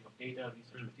hypotheses, sharing of data,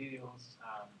 research materials,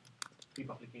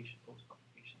 pre-publication,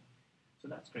 post-publication. So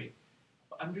that's great.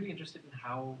 But I'm really interested in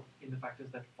in the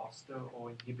factors that foster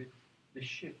or inhibit the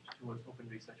shift towards open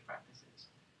research practices.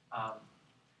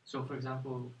 So for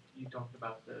example, you talked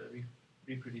about the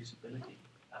reproducibility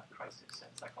crisis,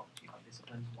 and psychology of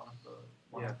disciplines, one of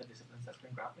the disciplines that's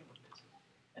been grappling with this.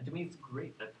 And to me, it's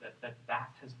great that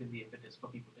has been the impetus for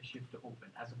people to shift to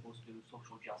open, as opposed to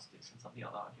social justice and some of the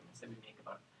other arguments that we make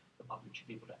about the public should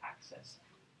be able to access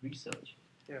research.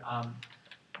 Yeah.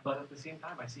 But at the same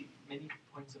time, I see many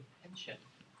points of tension.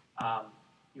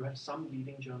 You have some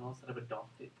leading journals that have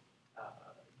adopted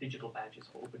digital badges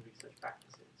for open research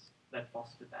practices that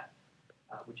foster that,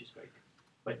 which is great.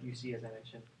 But you see, as I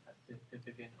mentioned to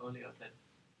Vivien earlier, that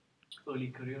early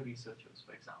career researchers,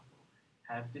 for example,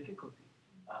 have difficulty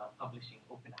publishing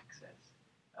open access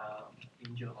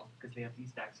in journals because they have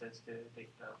least access to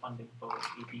funding for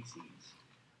APCs.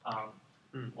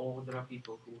 Or there are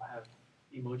people who have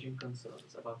emerging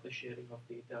concerns about the sharing of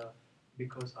data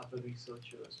because other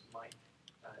researchers might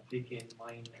dig in,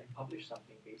 mine, and publish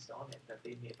something based on it that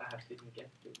they may perhaps didn't get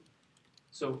to.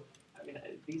 So, I mean,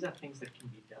 these are things that can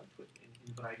be dealt with in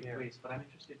a variety of ways, but I'm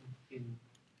interested in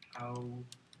how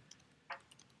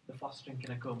the fostering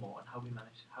can occur more and how we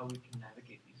can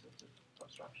navigate these sorts of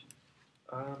obstructions.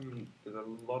 There's a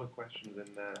lot of questions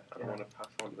in there, and I want to pass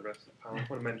on to the rest of the panel. I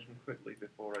want to mention quickly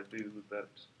before I do that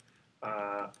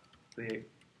the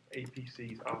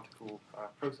APC's article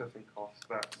processing costs,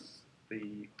 that's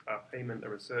the payment a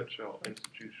researcher or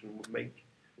institution would make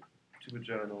to a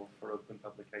journal for open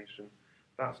publication.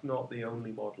 That's not the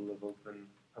only model of open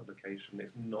publication.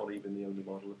 It's not even the only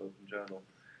model of open journal.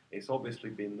 It's obviously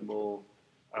been the more,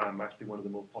 actually one of the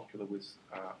more popular with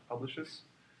publishers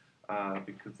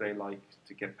because they like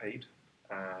to get paid.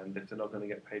 And if they're not going to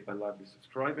get paid by library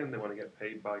subscribing, they want to get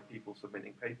paid by people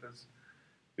submitting papers,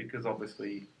 because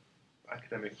obviously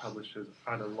academic publishers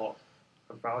add a lot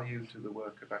of value to the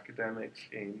work of academics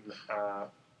in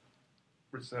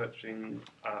researching,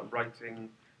 writing,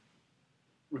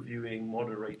 reviewing,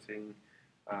 moderating,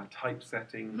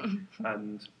 typesetting,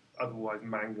 and otherwise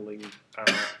mangling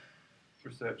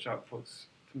research outputs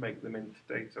to make them into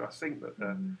data. I think that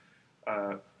the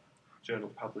journal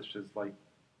publishers like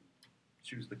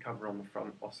choose the cover on the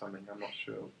front or something, I'm not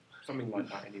sure. Something like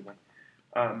that anyway.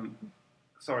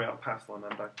 Sorry, I'll pass on,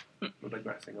 and I'm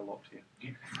digressing a lot here.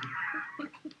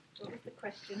 What was the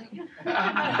question again?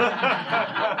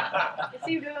 It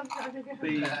seemed a long time ago.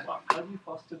 How do you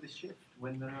foster the shift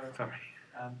when there are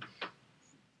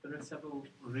several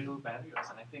real barriers?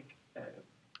 And I think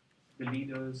the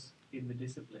leaders in the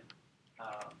discipline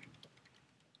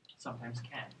sometimes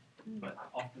can, but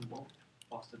often won't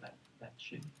foster that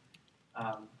shift.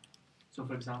 So,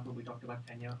 for example, we talked about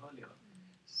tenure earlier,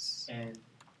 and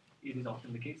it is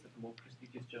often the case that the more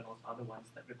prestigious journals are the ones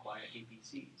that require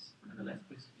APCs, and the less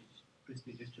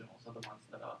prestigious journals are the ones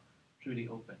that are truly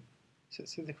open. So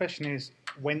the question is,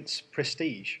 whence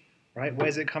prestige, right?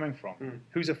 Where's it coming from?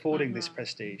 Who's affording this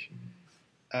prestige?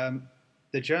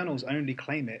 The journals only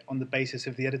claim it on the basis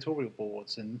of the editorial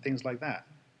boards and things like that.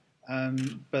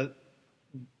 But,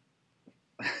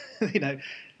 you know,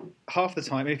 half the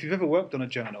time, if you've ever worked on a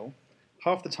journal,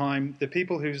 half the time, the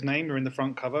people whose name are in the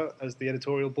front cover as the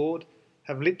editorial board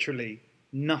have literally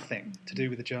nothing to do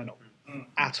with the journal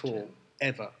at all,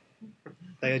 ever.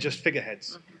 They are just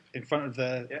figureheads in front of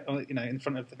the, in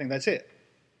front of the thing. That's it.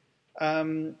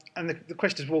 And the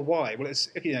question is, well, why? Well,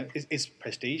 it's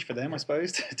prestige for them, I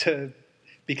suppose, to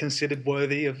be considered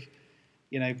worthy of,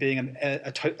 being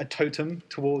a totem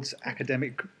towards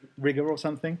academic rigor or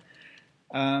something.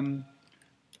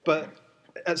 But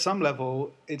at some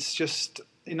level, it's just,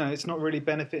 it's not really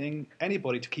benefiting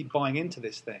anybody to keep buying into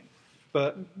this thing.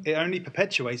 But it only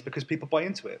perpetuates because people buy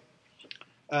into it.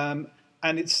 And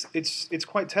it's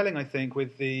quite telling, I think,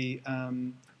 with the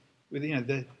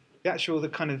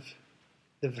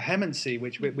vehemency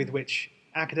with which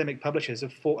academic publishers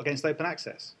have fought against open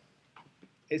access.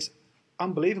 it's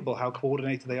unbelievable how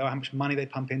coordinated they are, how much money they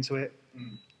pump into it.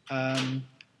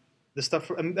 The stuff,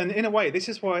 and in a way, this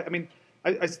is why. I mean,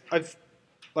 I've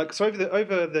like so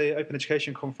over the Open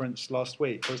Education conference last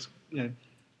week. I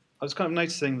was kind of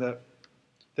noticing that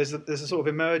there's a sort of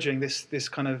emerging this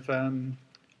kind of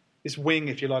this wing,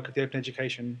 if you like, of the open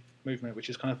education movement, which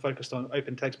is kind of focused on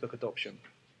open textbook adoption.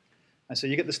 And so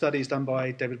you get the studies done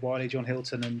by David Wiley, John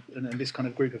Hilton, and this kind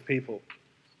of group of people,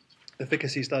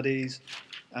 efficacy studies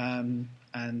and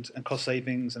cost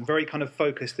savings, and very kind of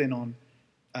focused in on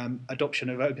adoption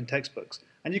of open textbooks.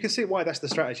 And you can see why that's the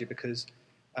strategy, because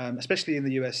especially in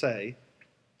the USA,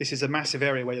 this is a massive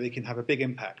area where they can have a big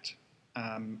impact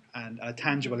and a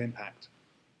tangible impact.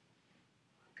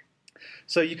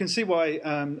 So you can see why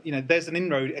there's an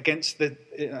inroad against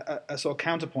a sort of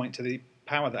counterpoint to the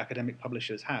power that academic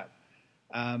publishers have.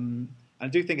 I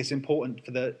do think it's important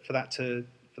for that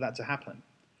to happen.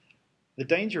 The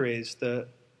danger is that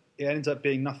it ends up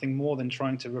being nothing more than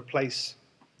trying to replace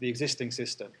the existing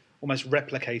system, almost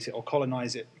replicate it or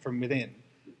colonize it from within.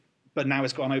 But now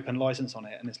it's got an open license on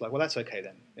it, and it's like, well, that's okay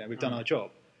then. We've done our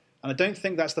job. And I don't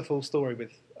think that's the full story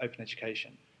with open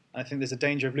education. I think there's a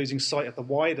danger of losing sight of the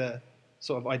wider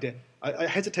sort of idea. I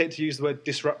hesitate to use the word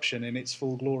disruption in its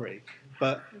full glory,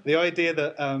 but the idea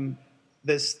that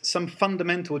there's some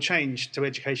fundamental change to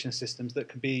education systems that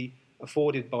can be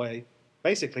afforded by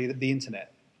basically the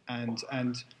internet and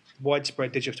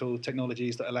widespread digital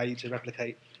technologies that allow you to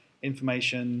replicate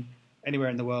information anywhere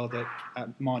in the world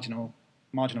at marginal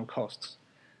costs.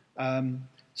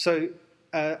 So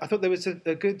I thought there was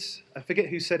a good, I forget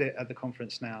who said it at the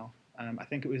conference now. I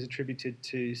think it was attributed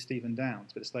to Stephen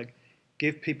Downes, but it's like,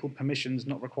 give people permissions,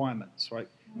 not requirements, right?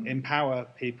 Empower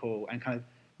people and kind of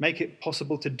make it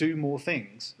possible to do more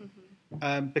things.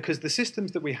 Because the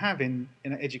systems that we have in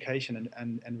education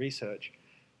and research,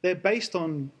 they're based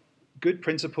on good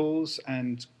principles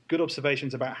and good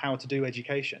observations about how to do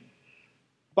education.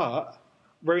 But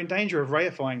we're in danger of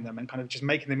reifying them and kind of just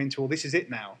making them into, well, this is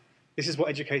it now. This is what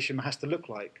education has to look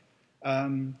like.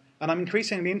 And I'm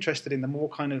increasingly interested in the more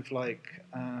kind of like,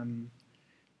 I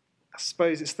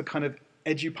suppose it's the kind of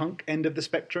edupunk end of the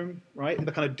spectrum, right?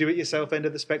 The kind of do-it-yourself end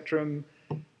of the spectrum.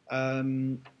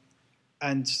 And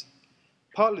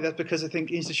partly that's because I think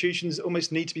institutions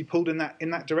almost need to be pulled in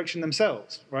that direction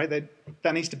themselves, right?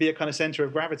 That needs to be a kind of center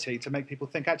of gravity to make people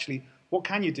think, actually, what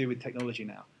can you do with technology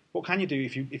now? What can you do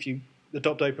if you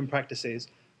adopt open practices?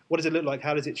 What does it look like?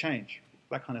 How does it change?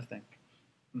 That kind of thing.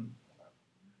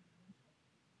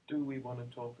 Do we want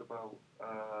to talk about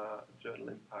journal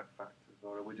impact factors,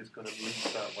 or are we just going to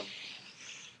leave that one?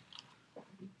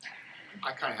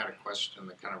 I kind of had a question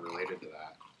that kind of related to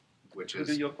that, which is...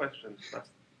 Do your questions. That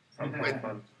sounds like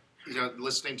fun.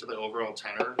 Listening to the overall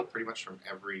tenor, pretty much from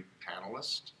every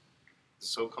panelist, the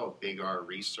so-called big R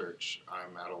research,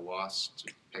 I'm at a loss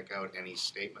to pick out any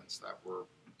statements that were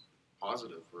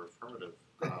positive or affirmative,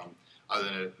 other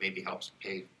than it maybe helps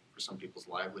pay for some people's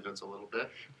livelihoods a little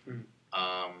bit.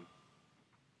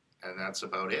 And that's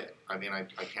about it. I mean, I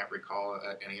can't recall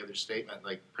any other statement.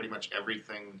 Like, pretty much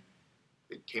everything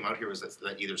that came out here was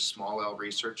that either small L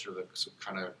research or the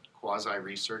kind of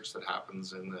quasi-research that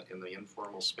happens in the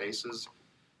informal spaces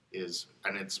is,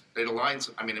 and it aligns,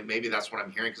 I mean, maybe that's what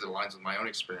I'm hearing because it aligns with my own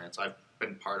experience. I've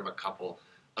been part of a couple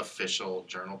official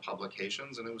journal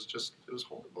publications, and it was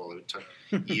horrible. It took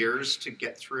years to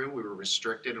get through. We were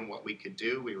restricted in what we could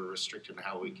do. We were restricted in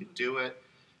how we could do it.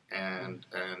 And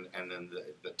then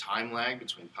the time lag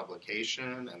between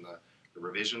publication and the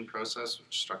revision process,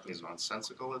 which struck me as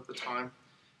nonsensical at the time,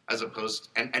 as opposed,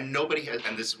 and nobody has,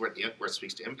 and this is where it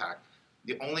speaks to impact.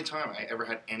 The only time I ever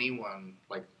had anyone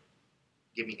like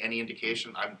give me any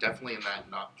indication, I'm definitely in that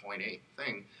not 0.8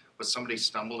 thing, was somebody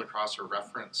stumbled across a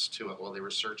reference to it while they were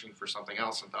searching for something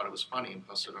else and thought it was funny and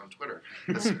posted it on Twitter.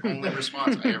 That's the only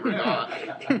response I ever got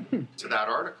to that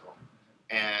article.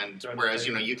 And whereas,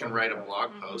 you can write a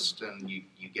blog post and you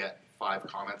get 5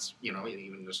 comments,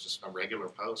 even just a regular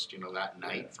post, that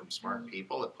night from smart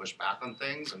people that push back on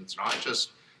things. And it's not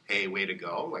just, hey, way to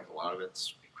go. Like, a lot of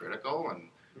it's critical and,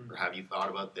 or have you thought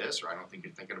about this? Or I don't think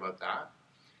you're thinking about that.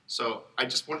 So I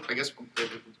just want, I guess,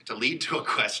 to lead to a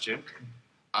question,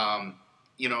 are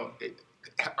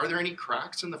there any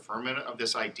cracks in the firmament of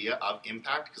this idea of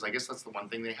impact? Because I guess that's the one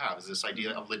thing they have, is this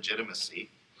idea of legitimacy.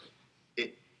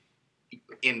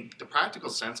 In the practical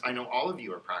sense, I know all of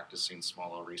you are practicing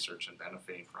small L research and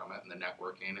benefiting from it, and the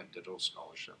networking and digital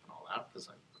scholarship and all that, because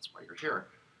that's why you're here.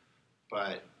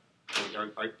 But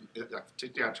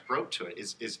to grope to it,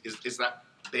 is that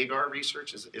big R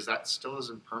research, is that still as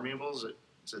impermeable as it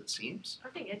as it seems. I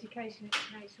think education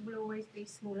information will always be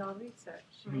small R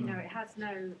research. You know, it has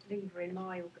no lever in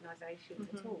my organisation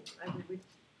at all.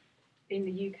 In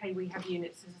the UK, we have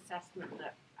units of assessment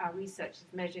that our research is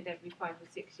measured every 5 or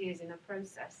 6 years in a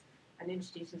process, and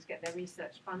institutions get their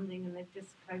research funding, and they've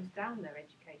just closed down their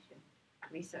education,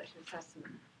 research and assessment.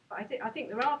 But I think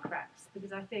there are cracks,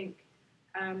 because I think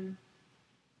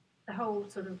the whole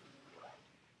sort of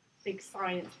big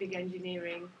science, big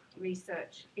engineering,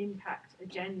 research impact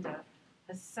agenda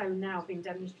has so now been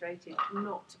demonstrated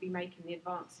not to be making the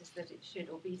advances that it should,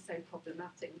 or be so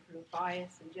problematic and full of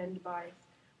bias and gender bias,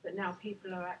 that now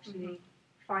people are actually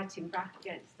fighting back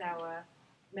against our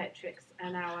metrics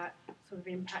and our sort of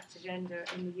impact agenda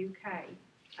in the UK.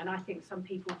 And I think some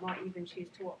people might even choose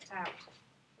to opt out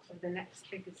of the next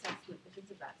big assessment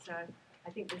because of that. So I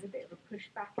think there's a bit of a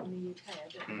pushback in the UK. I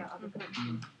don't know about other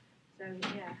countries. So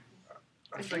yeah.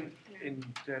 I think in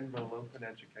general, open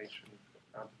education,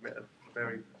 I'll admit a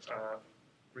very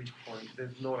brief point,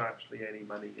 there's not actually any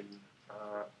money in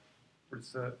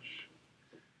research,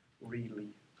 really.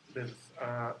 There's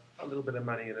a little bit of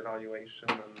money in evaluation,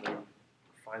 and the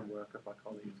fine work of my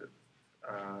colleagues at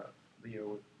the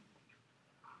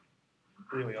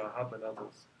OER Hub and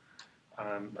others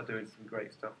are doing some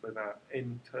great stuff with that.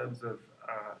 In terms of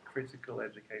critical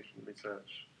education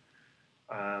research,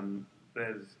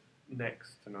 there's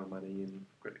next to no money in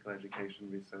critical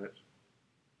education research.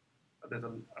 There's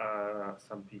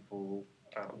some people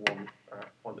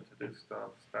wanted to do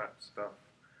stuff, stat stuff,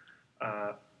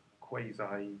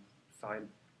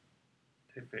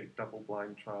 quasi-scientific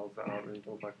double-blind trials that aren't really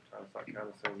double-blind trials, that kind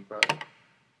of thing. But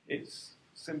it's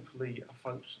simply a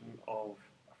function of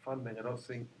funding. I don't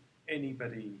think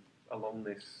anybody along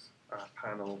this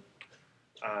panel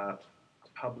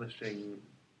publishing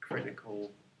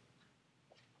critical,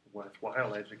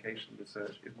 worthwhile education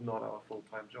research is not our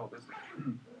full-time job, is it?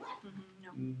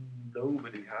 No.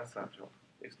 Nobody has that job.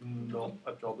 It's not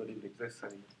a job that even exists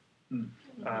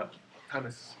anymore.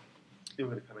 Tannis, you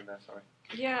were going to come in there, sorry.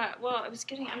 Yeah, well, I'm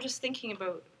just thinking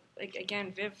about, like,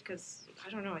 again, Viv, because, I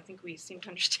don't know, I think we seem to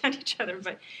understand each other,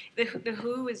 but the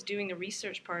who is doing the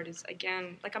research part is,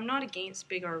 again, like, I'm not against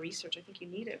big R research, I think you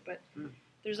need it, but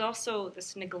there's also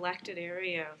this neglected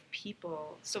area of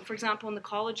people. So, for example, in the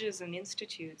colleges and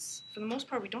institutes, for the most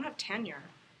part, we don't have tenure,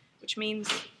 which means,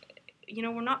 you know,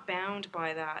 we're not bound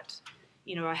by that,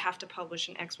 you know, I have to publish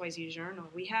an XYZ journal.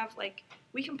 We have, like,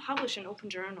 we can publish in open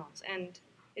journals, and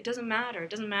it doesn't matter. It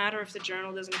doesn't matter if the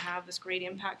journal doesn't have this great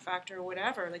impact factor or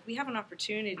whatever. Like, we have an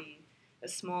opportunity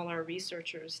as smaller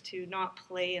researchers to not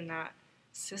play in that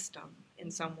system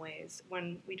in some ways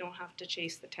when we don't have to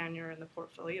chase the tenure and the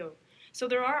portfolio. So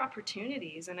there are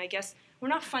opportunities, and I guess we're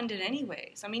not funded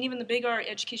anyways. I mean, even the big R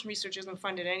education research isn't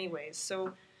funded anyways.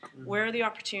 So where are the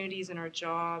opportunities in our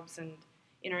jobs and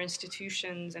in our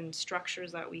institutions and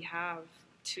structures that we have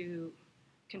to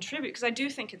contribute? Because I do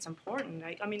think it's important.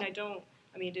 I mean, it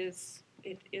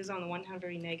is on the one hand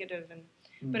very negative,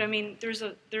 but I mean, there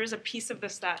is a piece of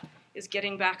this that is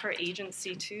getting back our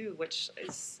agency too, which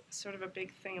is sort of a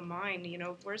big thing of mine. You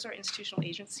know, where's our institutional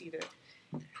agency to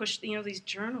push, you know, these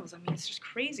journals? I mean, it's just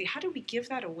crazy. How did we give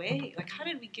that away? Like, how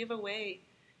did we give away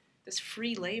this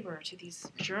free labor to these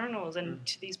journals and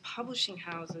to these publishing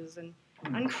houses and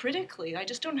uncritically? I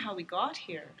just don't know how we got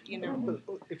here, you know. But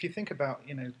if you think about,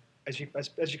 you know, as you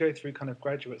go through kind of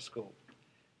graduate school,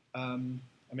 I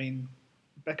mean,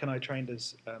 Beck and I trained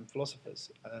as philosophers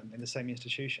in the same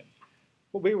institution.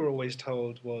 What we were always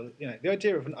told was, you know, the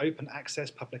idea of an open access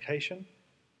publication,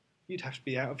 you'd have to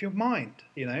be out of your mind,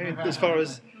 you know, as far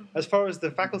as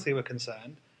the faculty were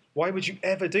concerned. Why would you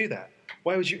ever do that?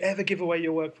 Why would you ever give away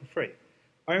your work for free?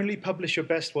 Only publish your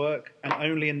best work, and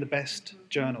only in the best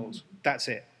journals. That's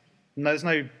it. And there's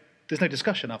no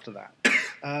discussion after that.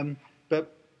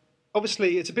 But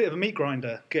obviously, it's a bit of a meat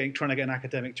grinder trying to get an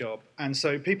academic job, and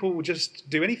so people will just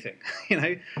do anything, you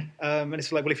know. And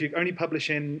it's like, well, if you only publish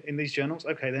in these journals,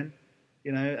 okay then,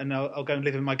 you know, and I'll go and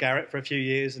live in my garret for a few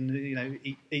years, and, you know,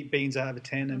 eat beans out of a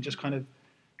tin, and just kind of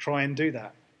try and do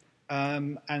that.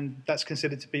 And that's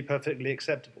considered to be perfectly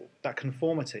acceptable, that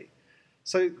conformity.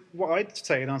 So what I'd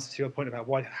say in answer to your point about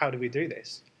how do we do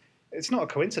this, it's not a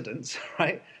coincidence,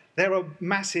 right? There are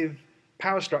massive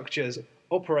power structures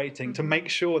operating to make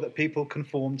sure that people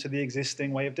conform to the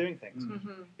existing way of doing things.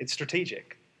 It's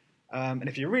strategic. And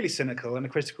if you're really cynical and a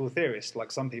critical theorist,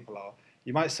 like some people are,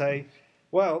 you might say,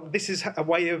 well, this is a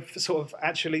way of sort of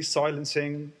actually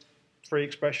silencing free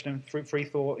expression and free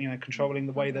thought, you know, controlling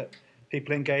the way that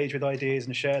people engage with ideas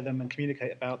and share them and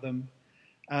communicate about them.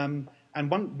 And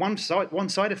one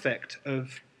side effect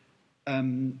of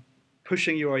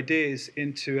pushing your ideas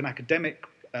into an academic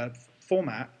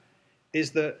format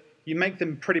is that you make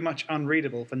them pretty much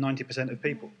unreadable for 90% of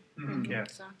people. Yeah.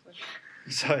 Exactly.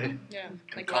 So, Yeah.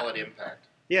 And call it impact.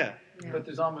 yeah. But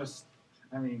there's almost,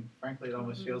 I mean, frankly, it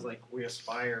almost feels like we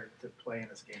aspire to play in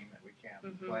this game that we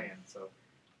can't play in. So,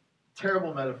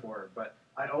 terrible metaphor, but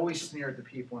I always sneer at the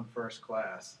people in first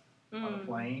class on a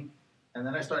plane. And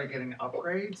then I started getting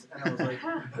upgrades, and I was like,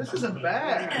 this isn't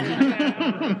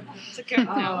bad. It's a good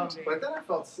analogy. But then I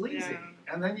felt sleazy.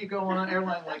 Yeah. And then you go on an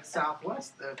airline like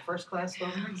Southwest, the first class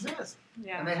doesn't exist.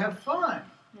 Yeah. And they have fun.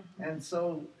 And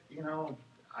so, you know,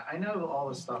 I know all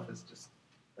this stuff is just,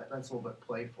 that's a little bit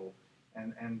playful.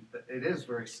 And it is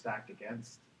very stacked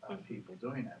against people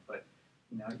doing it. But,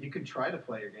 you know, you can try to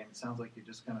play your game. It sounds like you're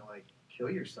just going to, like, kill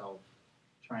yourself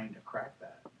trying to crack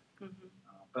that.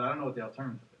 But I don't know what the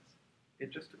alternative is. It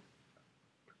just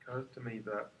occurs to me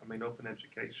that, I mean, open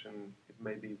education is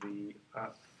maybe the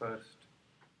first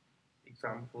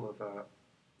example of a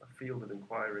field of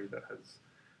inquiry that has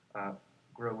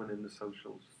grown in the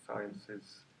social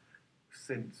sciences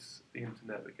since the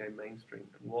internet became mainstream.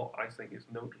 And what I think is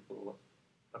notable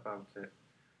about it,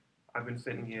 I've been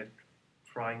sitting here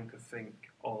trying to think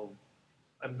of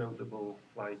a notable,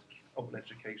 like, open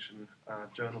education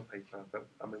journal paper that,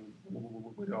 I mean,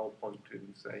 we all point to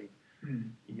and say,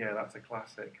 yeah, that's a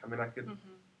classic. I mean, I could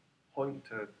point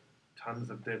to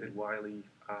tons of David Wiley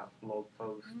blog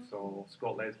posts or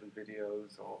Scott Leslie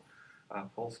videos or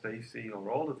Paul Stacey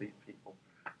or all of these people.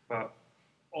 But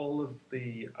all of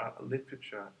the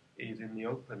literature is in the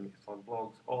open, it's on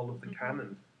blogs. All of the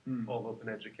canon of open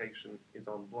education is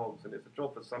on blogs. And it's a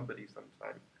job for somebody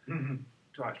sometime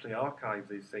to actually archive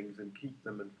these things and keep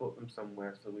them and put them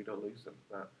somewhere so we don't lose them.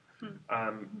 But,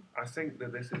 I think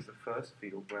that this is the first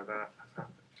field where that has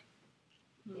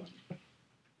happened.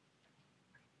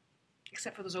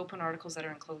 Except for those open articles that are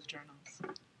in closed journals.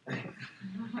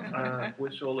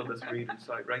 Which all of us read and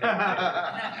cite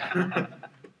regularly.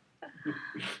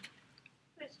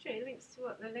 That's true. It links to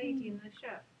what the lady in the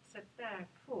shirt said there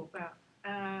before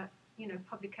about, you know,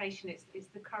 publication. It's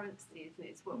the currency, isn't it?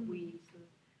 It's what we sort of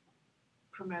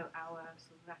promote our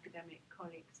sort of academic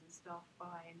colleagues and staff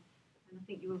by. And I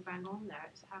think you were bang on there.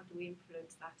 It's how do we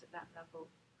influence that at that level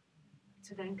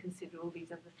to then consider all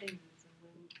these other things, and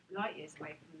we're light years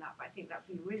away from that. But I think that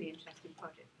would be a really interesting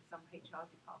project for some HR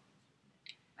departments.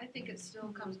 I think it still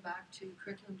comes back to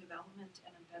curriculum development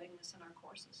and embedding this in our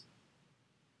courses.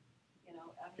 You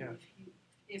know, I mean,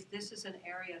 if this is an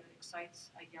area that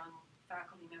excites a young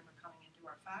faculty member coming into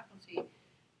our faculty,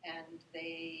 and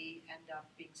they end up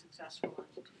being successful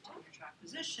into a tenure track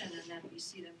position, and then we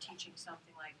see them teaching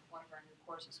something like one of our new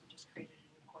courses. We just created a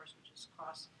new course which is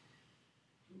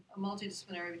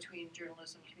multidisciplinary between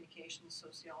journalism, communications,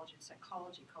 sociology, and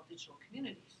psychology, called Digital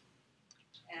Communities.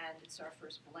 And it's our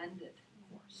first blended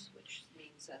course, which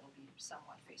means that it'll be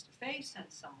somewhat face-to-face and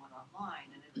somewhat online,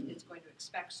 and it's going to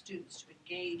expect students to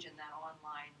engage in that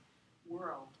online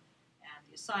world, and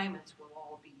the assignments will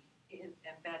all be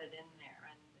embedded in there.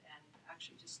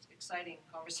 Actually, just exciting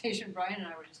conversation Brian and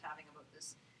I were just having about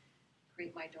this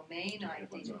create my domain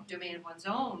idea, domain of one's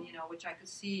own, you know, which I could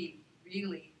see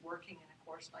really working in a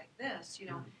course like this. You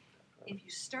know, if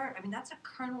you start, I mean, that's a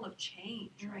kernel of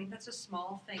change, right? That's a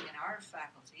small thing in our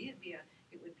faculty.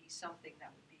 It would be something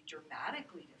that would be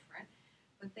dramatically different,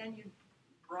 but then you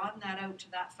broaden that out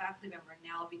to that faculty member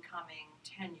now becoming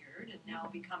tenured and now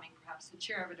becoming perhaps the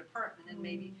chair of a department and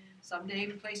maybe someday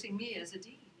replacing me as a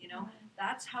dean. You know,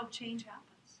 that's how change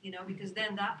happens, you know, because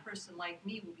then that person like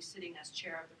me will be sitting as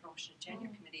chair of the Promotion and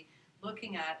Tenure Committee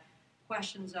looking at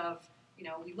questions of, you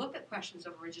know, we look at questions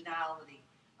of originality,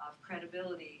 of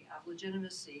credibility, of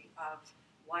legitimacy, of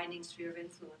widening sphere of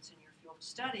influence in your field of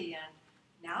study. And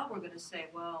now we're going to say,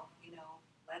 well, you know,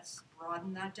 let's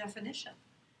broaden that definition.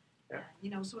 And, you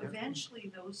know, so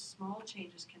eventually those small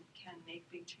changes can make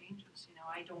big changes. You know,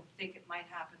 I don't think it might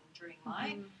happen during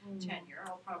my tenure.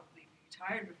 I'll probably be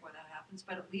retired before that happens,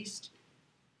 but at least,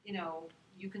 you know,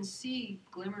 you can see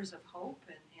glimmers of hope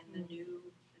in the new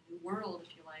world,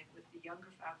 if you like, with the younger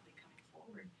faculty coming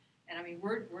forward. And I mean,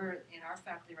 we're in our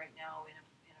faculty right now in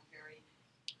a very,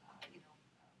 you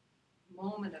know,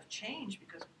 moment of change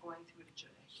because we're going through a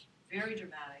very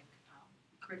dramatic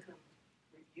curriculum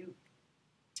review.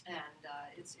 And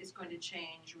it's going to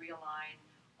change, realign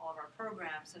all of our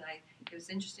programs. And it was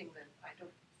interesting that I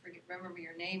don't remember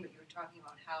your name, but you were talking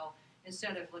about how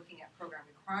instead of looking at program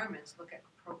requirements, look at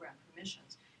program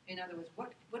permissions. In other words,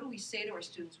 what do we say to our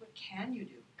students? What can you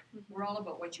do? We're all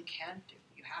about what you can't do.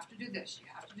 You have to do this. You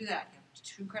have to do that. You have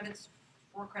 2 credits,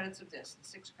 4 credits of this, and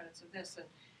 6 credits of this. And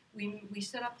we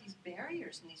set up these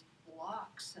barriers and these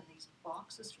blocks and these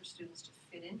boxes for students to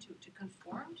fit into, to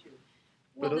conform to.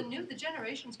 Well, the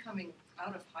generations coming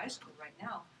out of high school right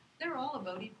now, they're all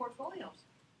about e-portfolios.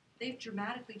 They've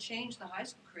dramatically changed the high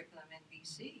school curriculum in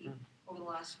BC over the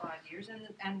last 5 years,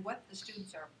 and what the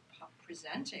students are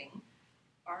presenting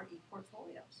are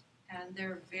e-portfolios. And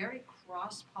they're very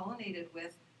cross-pollinated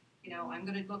with, I'm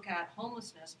going to look at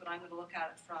homelessness, but I'm going to look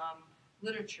at it from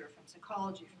literature, from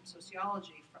psychology, from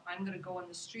sociology. I'm going to go on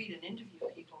the street and interview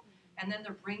people. And then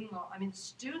they're bringing, the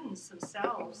students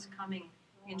themselves coming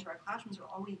into our classrooms are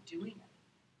already doing it.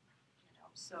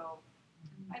 So,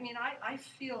 I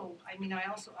feel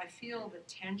the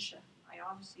tension. I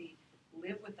obviously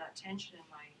live with that tension in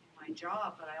my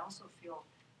job, but I also feel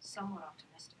somewhat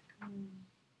optimistic.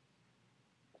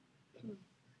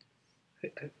 I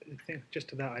think just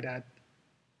to that I'd add,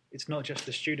 it's not just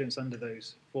the students under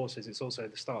those forces, it's also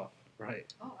the staff,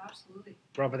 right? Oh, absolutely.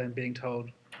 Rather than being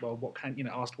told, well,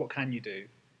 asked what can you do,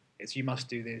 it's you must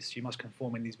do this, you must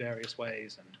conform in these various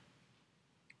ways,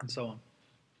 and so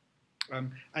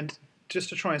on. And just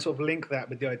to try and sort of link that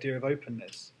with the idea of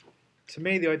openness, to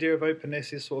me the idea of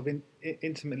openness is sort of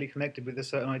intimately connected with a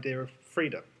certain idea of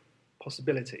freedom,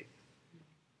 possibility.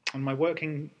 And my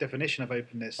working definition of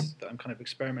openness that I'm kind of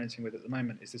experimenting with at the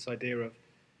moment is this idea of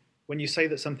when you say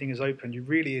that something is open, you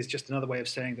really is just another way of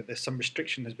saying that there's some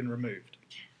restriction has been removed,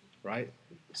 right?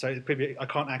 So I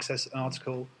can't access an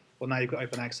article, well now you've got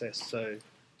open access, so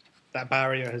that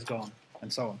barrier has gone,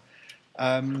 and so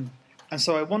on. And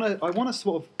so I want to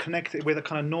sort of connect it with a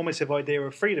kind of normative idea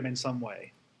of freedom in some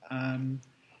way. And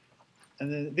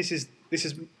then this is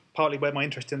partly where my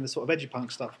interest in the sort of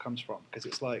edupunk stuff comes from, because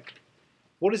it's like,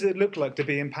 what does it look like to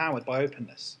be empowered by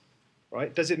openness,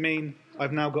 right? Does it mean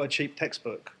I've now got a cheap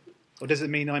textbook, or does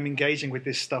it mean I'm engaging with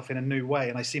this stuff in a new way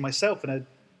and I see myself in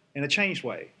a changed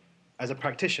way as a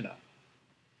practitioner?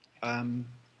 And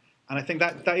I think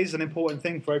that is an important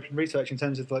thing for open research in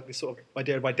terms of like this sort of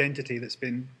idea of identity that's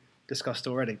been discussed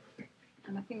already.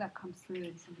 And I think that comes through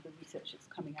in some of the research that's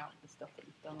coming out of the stuff that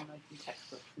we've done on open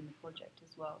textbooks in the project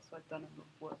as well. So I've done a lot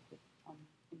of work with,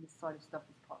 in this side of stuff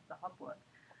as part of the hub work.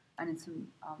 And in some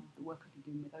the work I've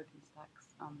been doing with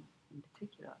OpenStax in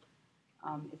particular,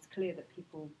 it's clear that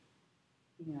people,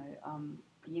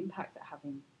 the impact that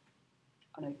having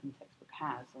an open textbook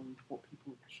has on what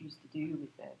people choose to do with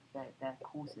their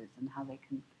courses and how they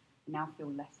can now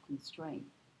feel less constrained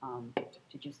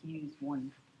to just use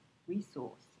one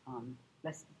resource.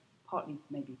 Less partly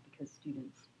maybe because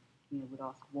students would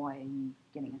ask, why are you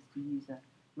getting us to use a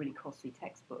really costly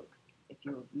textbook if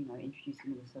you're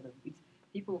introducing all this other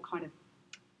people kind of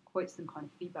quote some kind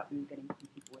of feedback we were getting from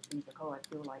people were things like, oh, I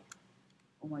feel like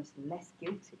almost less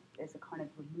guilty. There's a kind of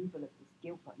removal of this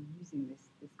guilt by using this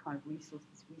kind of resource.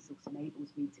 This resource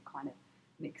enables me to kind of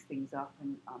mix things up,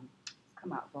 and it's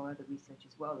come out of our other research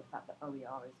as well, the fact that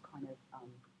OER is kind of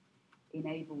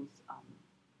enables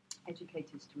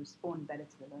educators to respond better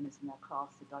to the learners in their class,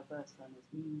 the diverse learners'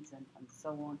 needs, and so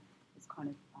on. It's kind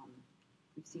of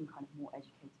we've seen kind of more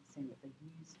educators saying that they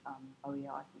use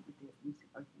OER. I think with the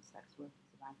recent OpenStax work,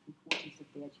 it's around 3/4 of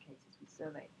the educators we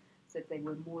surveyed said they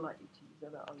were more likely to use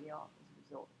other OER as a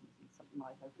result of using something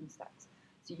like OpenStax.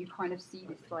 So you kind of see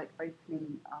this like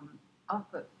opening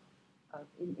up of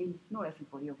in not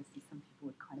everybody, obviously some people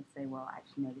would kind of say, well,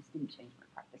 actually no, this didn't change my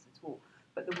practice at all.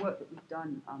 But the work that we've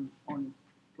done on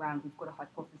ground, we've got a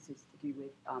hypothesis to do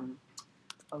with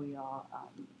OER.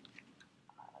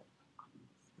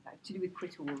 To do with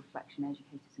critical reflection,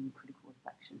 educators and critical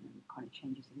reflection and kind of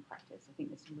changes in practice. I think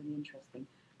there's some really interesting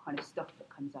kind of stuff that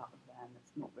comes out of there and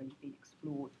that's not really been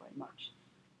explored very much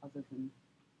other than,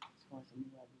 as far as I'm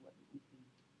aware, the work that we've been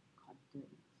kind of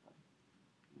doing. So,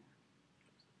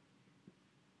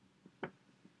 yeah.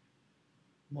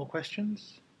 More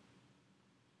questions?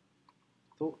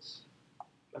 Thoughts?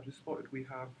 I've just spotted we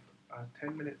have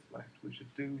 10 minutes left. We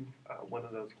should do one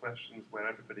of those questions where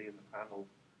everybody in the panel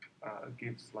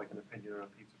gives like an opinion or a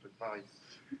piece of advice,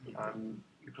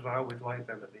 because I always like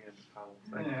them at the end of panels.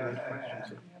 They have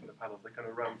questions from the panels. They kind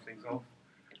of round things off.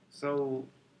 So,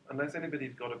 unless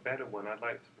anybody's got a better one, I'd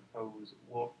like to propose,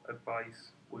 what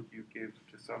advice would you give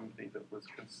to somebody that was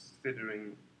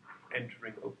considering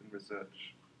entering open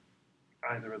research,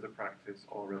 either as a practice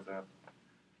or as a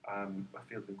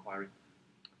field inquiry?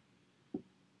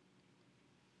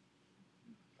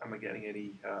 Am I getting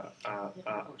any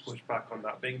pushback on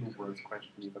that being the worst question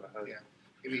you've ever heard? Yeah.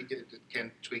 Maybe you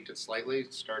can tweak it slightly,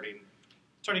 starting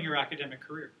your academic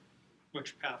career.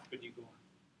 Which path would you go on,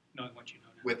 knowing what you know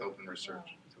now? with open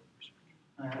research.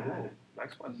 Oh,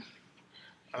 nice one.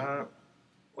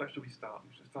 Where should we start?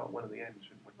 We should start one at the end,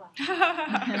 shouldn't we?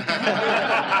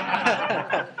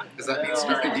 Does that mean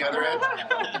start at the other end?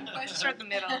 Start the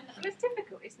middle. It's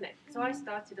difficult, isn't it? So So I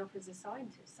started off as a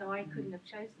scientist, so I couldn't have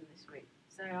chosen this route.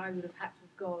 So I would have had to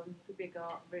have gone the big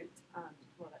art route, and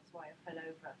well, that's why I fell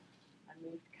over and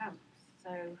moved camps. So,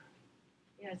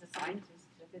 yeah, as a scientist,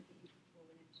 I don't think you or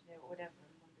an engineer or whatever, and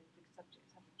one of those big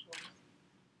subjects have a choice.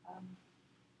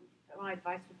 But my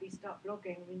advice would be start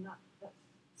blogging. I mean, that's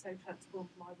so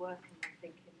transformed my work and my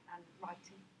thinking and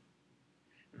writing.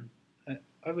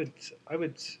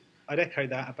 I'd echo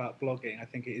that about blogging. I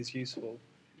think it is useful.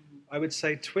 I would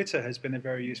say Twitter has been a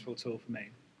very useful tool for me.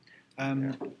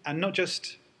 And not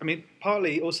just, I mean,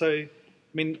 partly also, I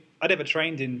mean, I never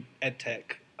trained in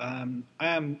EdTech. I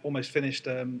am almost finished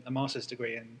a master's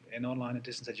degree in online and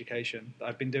distance education that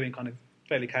I've been doing kind of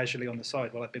fairly casually on the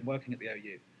side while I've been working at the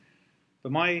OU.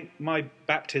 But my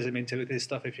baptism into this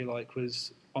stuff, if you like,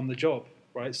 was on the job,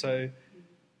 right? So,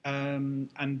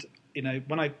 and, you know,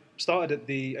 when I started at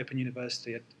the Open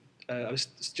University, I was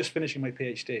just finishing my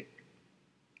PhD.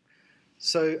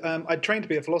 So I trained to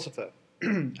be a philosopher,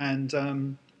 and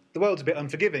the world's a bit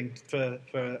unforgiving for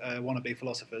wannabe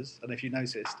philosophers, I don't know if you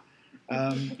noticed.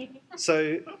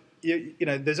 So, you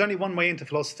know, there's only one way into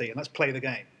philosophy, and that's play the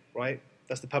game, right?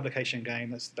 That's the publication game.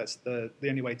 That's the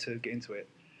only way to get into it.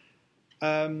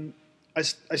 I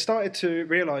started to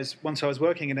realise once I was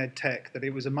working in ed tech that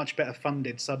it was a much better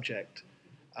funded subject.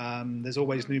 There's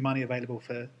always new money available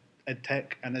for ed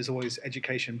tech, and there's always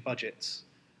education budgets.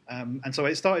 And so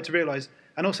I started to realise,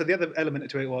 and also the other element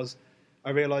to it was, I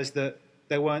realised that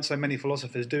there weren't so many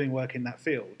philosophers doing work in that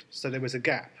field, so there was a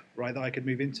gap, right, that I could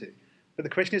move into. But the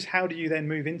question is, how do you then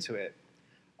move into it?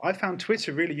 I found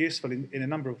Twitter really useful in a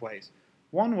number of ways.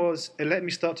 One was it let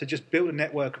me start to just build a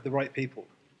network of the right people,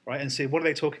 right, and see what are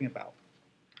they talking about,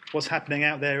 what's happening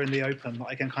out there in the open that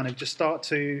I can kind of just start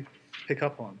to pick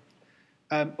up on.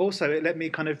 Also, it let me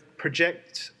kind of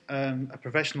project a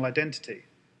professional identity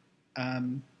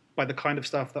by the kind of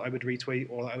stuff that I would retweet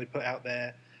or that I would put out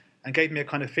there, and gave me a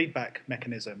kind of feedback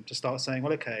mechanism to start saying,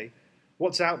 well, okay,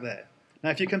 what's out there? Now,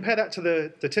 if you compare that to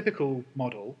the typical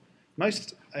model,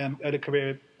 most early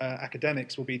career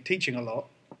academics will be teaching a lot.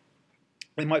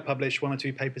 They might publish 1 or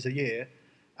 2 papers a year,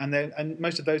 and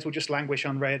most of those will just languish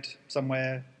unread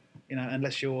somewhere, you know,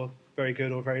 unless you're very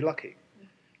good or very lucky.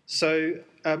 So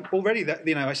already that,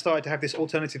 you know, I started to have this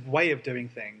alternative way of doing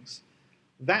things.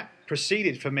 That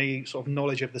preceded for me sort of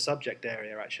knowledge of the subject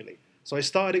area, actually. So I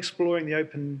started exploring the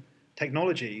open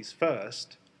technologies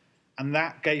first, and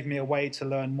that gave me a way to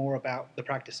learn more about the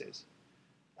practices.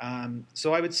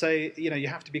 So I would say, you know, you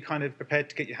have to be kind of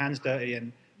prepared to get your hands dirty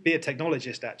and be a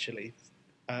technologist, actually,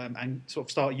 and sort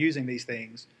of start using these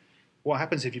things. What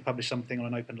happens if you publish something on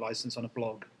an open license on a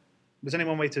blog? There's only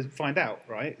one way to find out,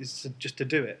 right? It's just to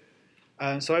do it.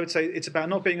 So I would say it's about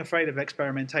not being afraid of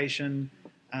experimentation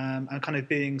and kind of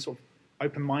being sort of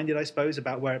open-minded, I suppose,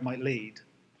 about where it might lead.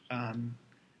 And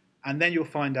then you'll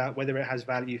find out whether it has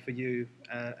value for you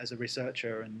as a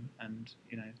researcher, and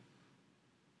you know,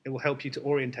 it will help you to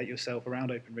orientate yourself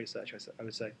around open research, I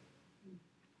would say.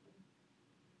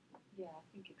 Yeah, I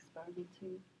think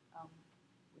experimenting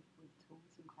with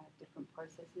tools and kind of different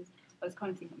processes. I was kind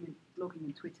of thinking, I mean, blogging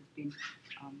and Twitter has been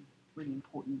really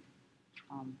important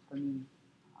for me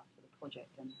for the project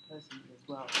and personally as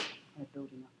well, kind of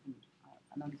building up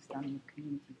an understanding of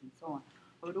communities and so on.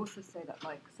 I would also say that,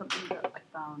 like, something that I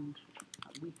found,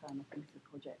 we found, I think, the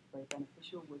project very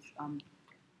beneficial was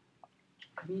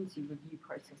community review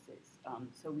processes.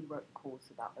 So we wrote a course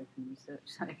about open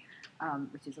research,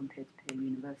 which is on peer-to-peer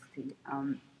university.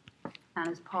 And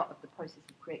as part of the process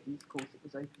of creating this course, it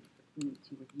was open for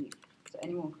community review. So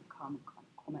anyone could come and kind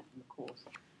of comment on the course.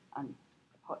 And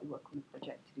I partly work on a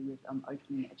project to do with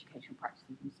opening educational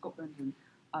practices in Scotland. And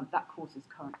that course is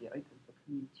currently open for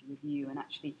community review, and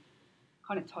actually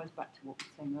kind of ties back to what we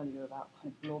were saying earlier about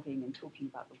kind of blogging and talking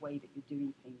about the way that you're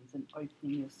doing things and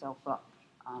opening yourself up,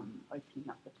 opening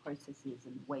up the processes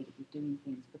and the way that you're doing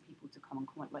things for people to come and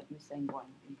comment. Like you were saying, Brian,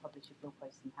 you can publish a blog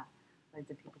post and have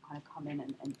loads of people kind of come in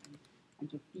and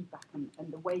give feedback, and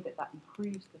the way that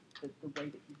improves the way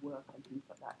that you work and things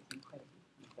like that is incredibly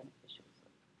kind of beneficial. So,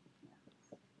 yeah,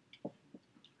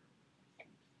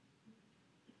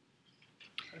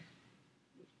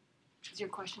 Is your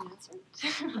question answered?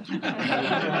 What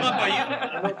about you?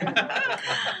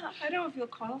 I don't feel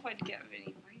qualified to give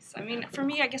any advice. I mean, for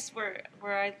me, I guess where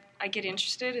I get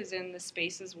interested is in the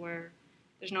spaces where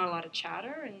there's not a lot of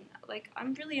chatter, and like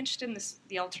I'm really interested in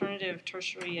the alternative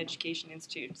tertiary education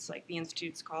institutes, like the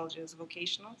institutes, colleges,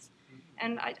 vocationals,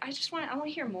 and I want to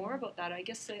hear more about that. I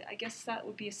guess that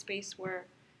would be a space where,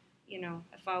 you know,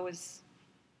 if I was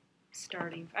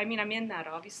starting, I mean, I'm in that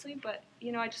obviously, but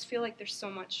you know, I just feel like there's so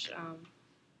much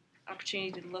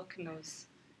opportunity to look in those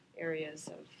areas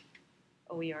of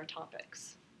OER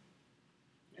topics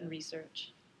and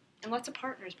research. And lots of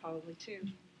partners probably too.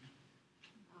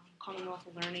 Commonwealth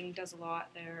of Learning does a lot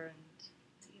there, and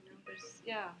there's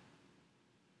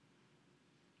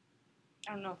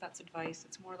I don't know if that's advice.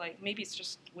 It's more like maybe it's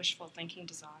just wishful thinking,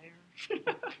 desire.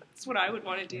 That's what I would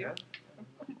want to do.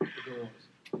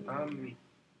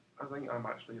 I think I'm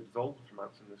actually absolved from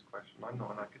answering this question. I'm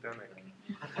not an academic.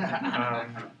 I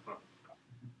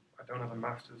don't have a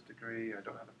master's degree. I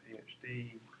don't have a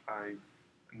PhD. I've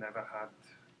never had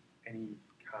any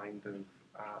kind of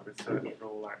research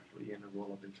role actually in a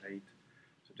role I've been paid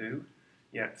to do.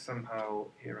 Yet somehow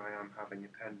here I am, having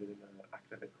attended an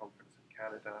academic conference in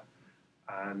Canada,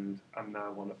 and I'm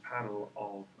now on a panel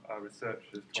of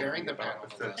researchers chairing the about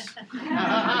panel. research.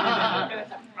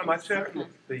 Am I chairing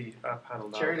the panel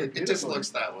now? It just looks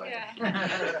that way.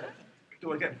 Yeah.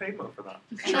 Do I get paid more for that?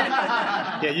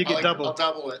 Yeah, you get double. I'll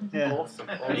double it. Yeah. Awesome.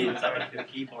 We need somebody with a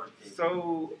keyboard.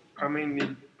 So, I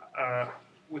mean,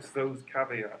 with those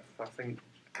caveats, I think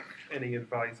any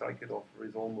advice I could offer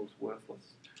is almost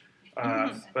worthless.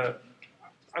 But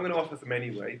I'm going to offer some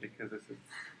anyway, because this is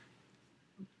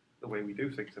the way we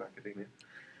do things in academia.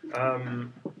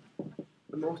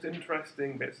 The most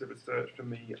interesting bits of research for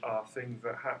me are things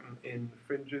that happen in the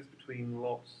fringes between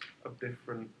lots of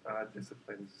different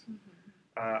disciplines.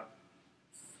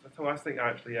 So I think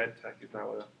actually EdTech is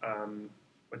now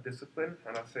a discipline,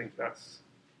 and I think that's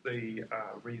the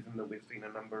reason that we've seen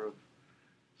a number of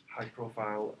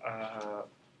high-profile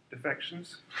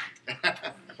defections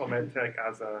from EdTech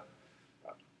as a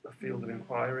field of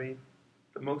inquiry.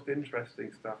 The most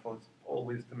interesting stuff was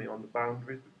always to me on the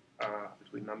boundaries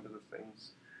between numbers of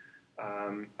things.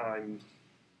 I'm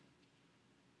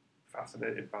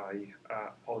fascinated by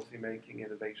policy making,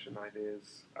 innovation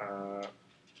ideas.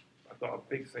 I've got a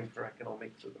big thing for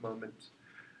economics at the moment.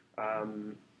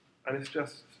 And it's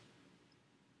just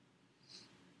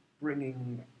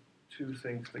bringing two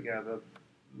things together.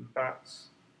 That's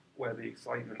where the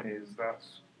excitement is.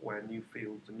 That's where new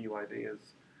fields and new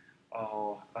ideas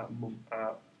are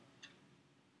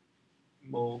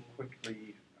more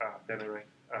quickly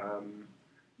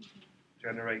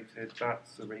generated.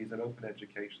 That's the reason open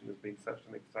education has been such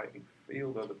an exciting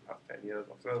field over the past 10 years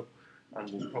or so,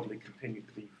 and will probably continue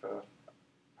to be for a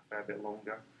fair bit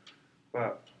longer.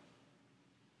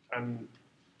 And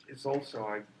it's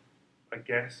also, I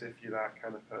guess, if you're that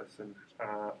kind of person,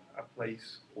 a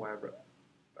place where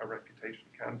a reputation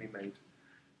can be made,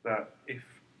 that if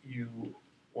you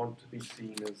want to be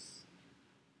seen as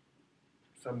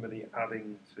somebody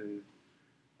adding to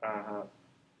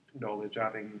knowledge,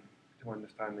 adding to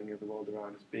understanding of the world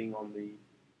around us, being on the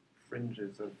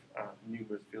fringes of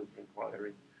numerous fields of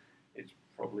inquiry, it's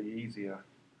probably easier,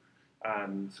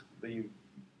 and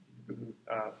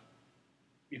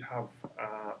you'd have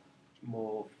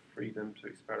more freedom to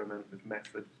experiment with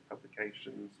methods,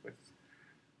 publications, with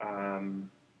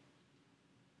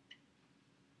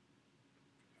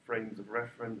frames of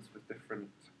reference, with different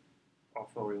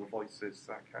authorial voices,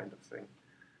 that kind of thing.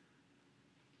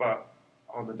 But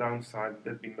on the downside,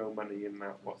 there'd be no money in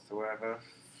that whatsoever.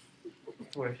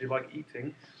 So if you like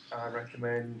eating, I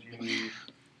recommend you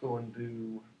go and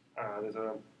do, there's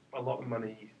a lot of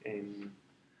money in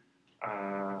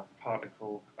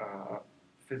particle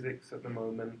physics at the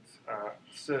moment.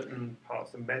 Certain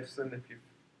parts of medicine, if you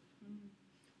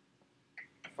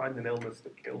find an illness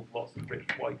that kills lots of rich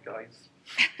white guys,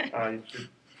 you should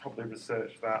probably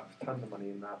research that. There's tons of money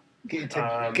in that. Get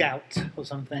into gout or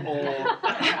something. Or,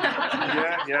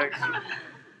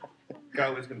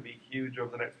 gout is going to be huge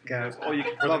over the next few years. Or you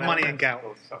can a lot of money in gout.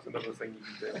 That's another thing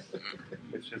you can do,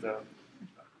 which is a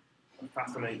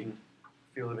fascinating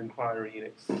field of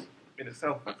inquiry in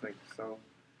itself, I think. So,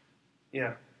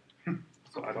 yeah,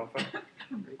 that's what I'd offer.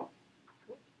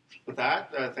 With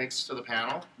that, thanks to the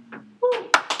panel.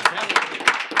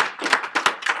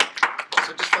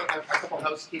 So just a couple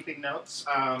housekeeping notes.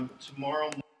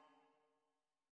 Tomorrow